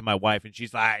giving the list to my wife, and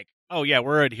she's like, oh, yeah,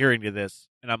 we're adhering to this.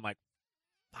 And I'm like,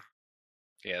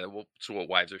 Yeah, well, it's what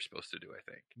wives are supposed to do, I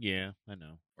think. yeah, I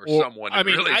know. Or Well, someone in I a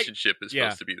mean, relationship is yeah.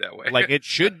 supposed to be that way. Like, it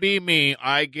should be me.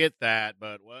 I get that,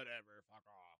 but whatever. Fuck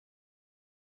off.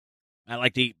 I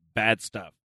like to eat bad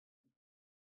stuff.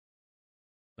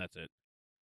 That's it.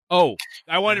 Oh,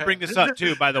 I wanted to bring this up,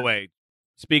 too, by the way.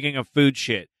 Speaking of food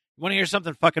shit. You want to hear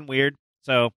something fucking weird?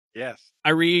 So, Yes.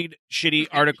 I read shitty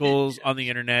articles on the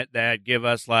internet that give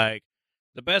us, like,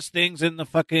 the best things in the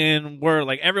fucking world.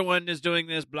 Like, everyone is doing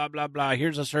this, blah, blah, blah.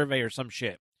 Here's a survey or some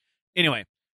shit. Anyway,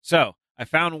 so I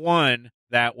found one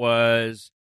that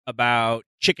was about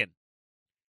chicken.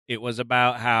 It was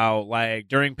about how, like,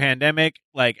 during pandemic,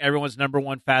 like, everyone's number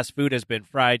one fast food has been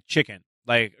fried chicken,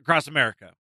 like, across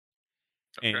America.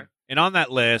 Okay. And on that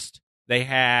list, they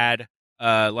had,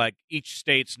 like, each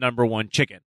state's number one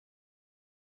chicken.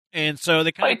 And so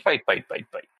they kind of, Bite.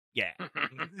 yeah.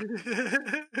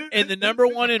 And the number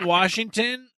one in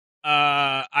Washington,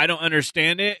 I don't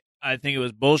understand it. I think it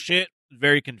was bullshit.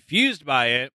 Very confused by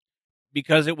it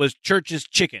because it was Church's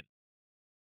chicken.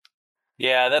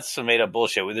 Yeah, that's some made up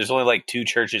bullshit. There's only like 2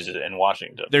 churches in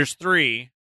Washington. There's 3,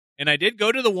 and I did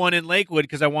go to the one in Lakewood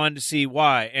because I wanted to see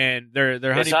why. And their It's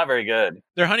honey not very good.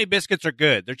 their honey biscuits are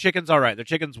good. Their chicken's all right. Their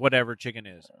chicken's whatever chicken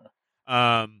is.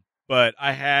 But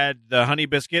I had the honey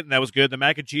biscuit and that was good. The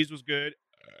mac and cheese was good.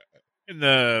 And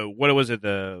the what was it?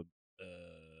 The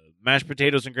mashed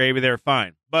potatoes and gravy, they were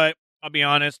fine. But I'll be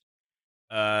honest,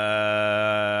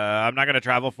 I'm not going to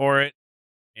travel for it,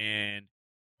 and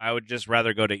I would just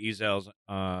rather go to Ezel's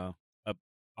up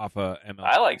off of ML.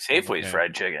 I like Safeway's Okay.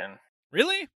 fried chicken.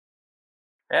 Really?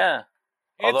 Yeah.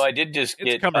 Although I did just it's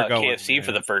get come or go with KFC me,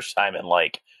 for yeah. the first time in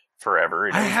like forever.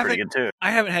 And I it was pretty good too.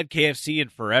 I haven't had KFC in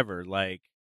forever. Like,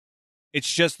 it's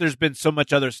just there's been so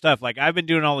much other stuff. Like, I've been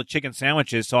doing all the chicken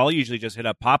sandwiches, so I'll usually just hit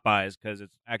up Popeyes because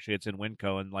it's in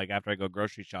Winco, and like after I go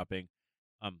grocery shopping,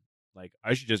 like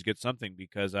I should just get something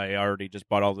because I already just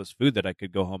bought all this food that I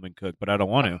could go home and cook, but I don't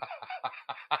want to.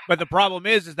 But the problem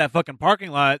is that fucking parking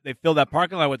lot, they fill that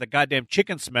parking lot with a goddamn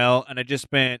chicken smell, and I just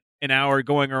spent an hour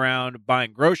going around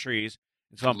buying groceries.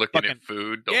 And so I'm looking fucking, at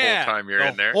food the yeah, whole time you're the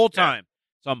in there. whole Yeah. time.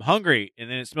 So I'm hungry, and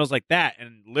then it smells like that.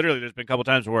 And literally, there's been a couple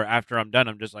times where after I'm done,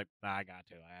 I'm just like, nah, I got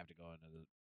to. I have to go into the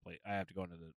plate. I have to go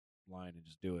into the line and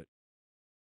just do it.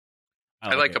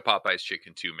 I like it. a Popeye's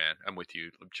chicken too, man. I'm with you.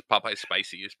 Popeye's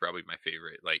spicy is probably my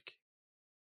favorite. Like,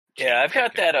 Yeah, I've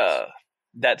got chicken.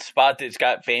 that spot that's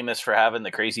got famous for having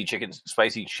the crazy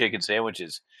spicy chicken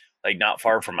sandwiches, like not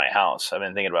far from my house. I've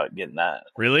been thinking about getting that.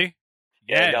 Really?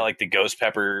 Yeah, I got like the ghost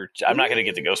pepper. I'm not gonna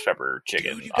get the ghost pepper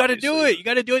chicken. Dude, you got to do obviously. it. You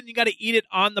got to do it, and you got to eat it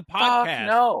on the Fuck podcast.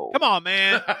 no. Come on,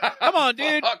 man. Come on,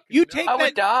 dude. Fuck You no. take I that.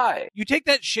 would die. You take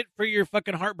that shit for your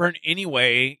fucking heartburn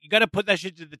anyway. You got to put that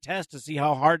shit to the test to see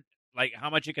how hard, like how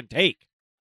much you can take.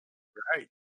 Right.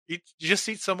 You just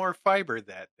eat some more fiber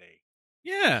that day.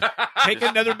 Yeah. Take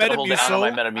another Double down on my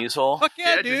Metamucil. Metamucil. Fuck yeah,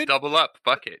 Yeah, just dude. double up.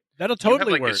 Fuck it. That'll You have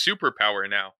totally like work. a superpower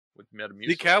now. with Metamucil.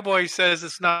 The cowboy says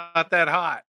it's not that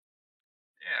hot.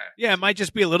 Yeah, it might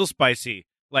just be a little spicy.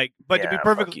 Like, but to be fuck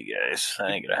perfectly you guys, that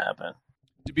ain't gonna happen.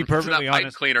 to be It's not perfectly pipe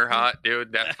honest, cleaner hot,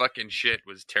 dude. That fucking shit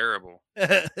was terrible.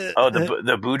 Oh,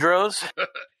 the Boudreaux?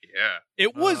 Yeah.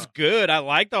 it was good. I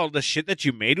liked all the shit that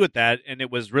you made with that, and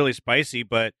it was really spicy.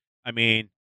 But I mean,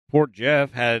 poor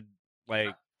Jeff had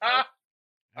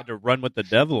to run with the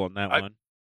devil on that one.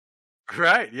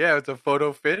 Right? Yeah, it's a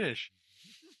photo finish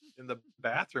in the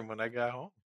bathroom when I got home.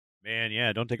 Man,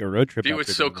 yeah, don't take a road trip. He after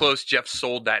was so doing that. close, Jeff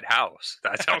sold that house.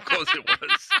 That's how close it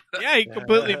was. Yeah, he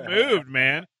completely moved,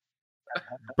 man.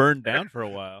 Burned down for a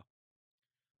while.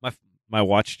 My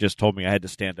watch just told me I had to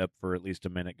stand up for at least a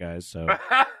minute, guys. So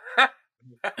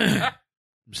I'm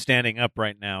standing up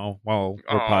right now while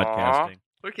we're Aw. podcasting.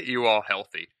 Look at you all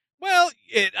healthy. Well,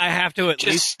 I have to at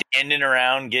Just least. standing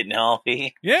around getting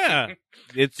healthy. Yeah,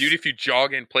 it's Dude, if you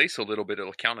jog in place a little bit,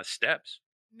 it'll count as steps.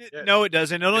 no, it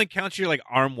doesn't. It only counts your like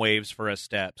arm waves for a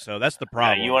step. So that's the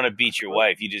problem. You want to beat your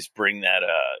wife? You just bring that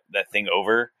thing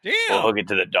over. Damn. We'll hook it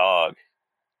to the dog.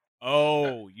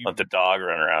 Oh, you. Let the dog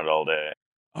run around all day.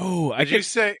 Oh, I Did you could.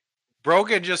 say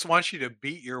Brogan just wants you to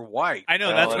beat your wife? I know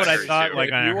Well, that's that's what I true, thought. too. Like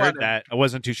If when I you heard wanna- that, I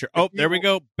wasn't too sure. Oh, if there we you-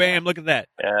 go. Bam! Look at that.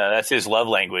 That's his love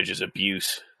language is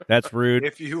abuse. That's rude,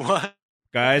 If you want,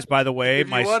 guys. By the way, if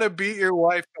you want to beat your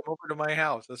wife, come over to my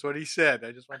house. That's what he said.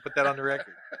 I just want to put that on the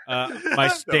record. my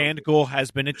stand goal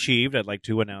has been achieved. I'd like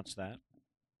to announce that.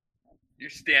 Your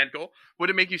stand goal. What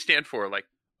did it make you stand for? Like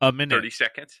A minute. 30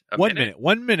 seconds? A 1 minute.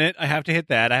 1 minute. I have to hit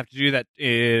that. I have to do that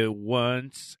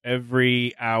once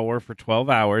every hour for 12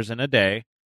 hours in a day.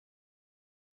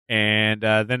 And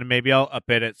then maybe I'll up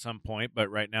it at some point, but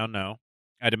right now, no.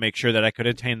 I had to make sure that I could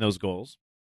attain those goals.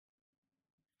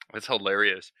 That's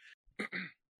hilarious. That's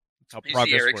how You see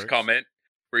progress Eric's works. comment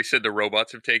where he said the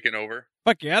robots have taken over?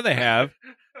 Fuck yeah, they have.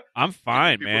 I'm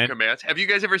fine, People man. commands. Have you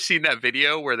guys ever seen that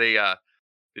video where they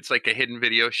it's like a hidden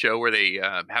video show where they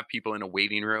have people in a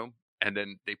waiting room and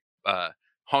then they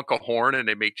honk a horn and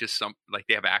they make just some, like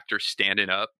they have actors standing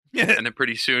up and then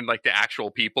pretty soon like the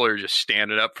actual people are just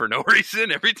standing up for no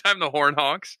reason every time the horn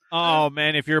honks. Oh,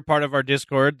 man, if you're a part of our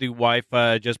Discord, the wife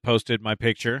just posted my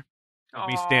picture of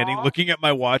me standing Aw. looking at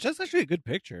my watch. That's actually a good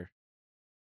picture.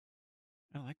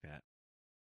 I like that.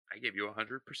 I gave you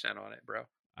 100% on it, bro.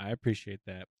 I appreciate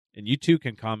that. And you too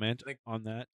can comment Like- on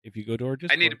that if you go to our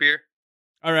Discord. I need a beer.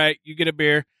 All right, you get a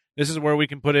beer. This is where we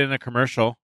can put it in a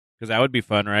commercial because that would be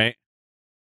fun, right?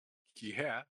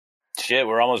 Yeah. Shit,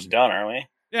 we're almost done, aren't we?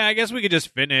 Yeah, I guess we could just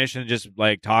finish and just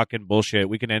like talk and bullshit.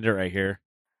 We can end it right here.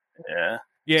 Yeah.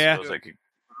 Yeah. Feels like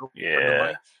Put the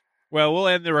Yeah. mics. Well, we'll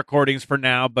end the recordings for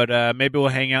now, but maybe we'll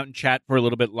hang out and chat for a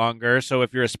little bit longer. So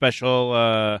if you're a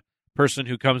special person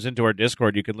who comes into our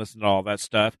Discord, you can listen to all that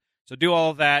stuff. So do all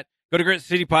of that. Go to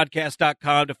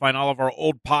gritcitypodcast.com to find all of our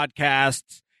old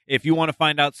podcasts. If you want to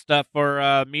find out stuff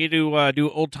for me to do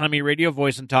old-timey radio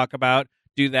voice and talk about,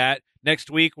 do that.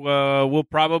 Next week, we'll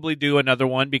probably do another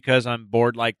one because I'm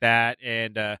bored like that.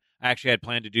 And I actually had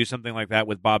planned to do something like that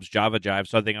with Bob's Java Jive,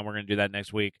 so I think we're going to do that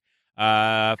next week.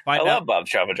 I love Bob's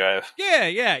Java Drive.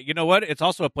 Yeah. You know what? It's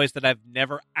also a place that I've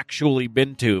never actually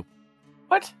been to.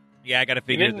 What? Yeah, I got to You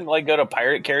figure didn't like go to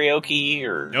pirate karaoke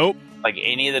or Nope. like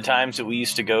any of the times that we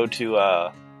used to go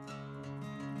to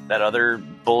that other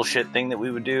bullshit thing that we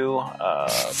would do,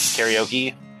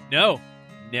 karaoke? No.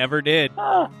 Never did.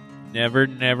 Huh.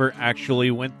 Never actually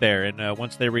went there. And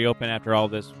once they reopen after all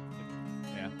this,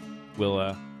 yeah,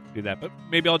 we'll do that. But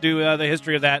maybe I'll do the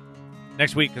history of that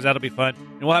next week because that'll be fun.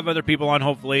 And we'll have other people on,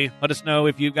 hopefully. Let us know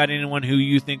if you've got anyone who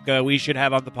you think we should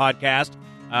have on the podcast.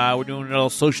 We're doing a little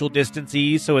social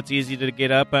distancing, so it's easy to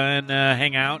get up and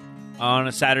hang out on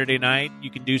a Saturday night. You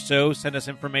can do so. Send us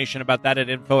information about that at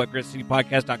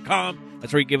info@gritcitypodcast.com.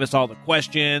 That's where you give us all the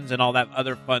questions and all that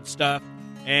other fun stuff.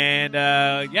 And,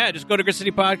 just go to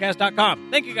gritcitypodcast.com.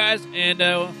 Thank you, guys, and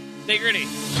stay gritty.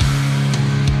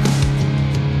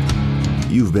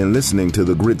 You've been listening to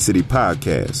the Grit City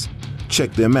Podcast.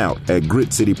 Check them out at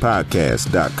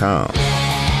gritcitypodcast.com.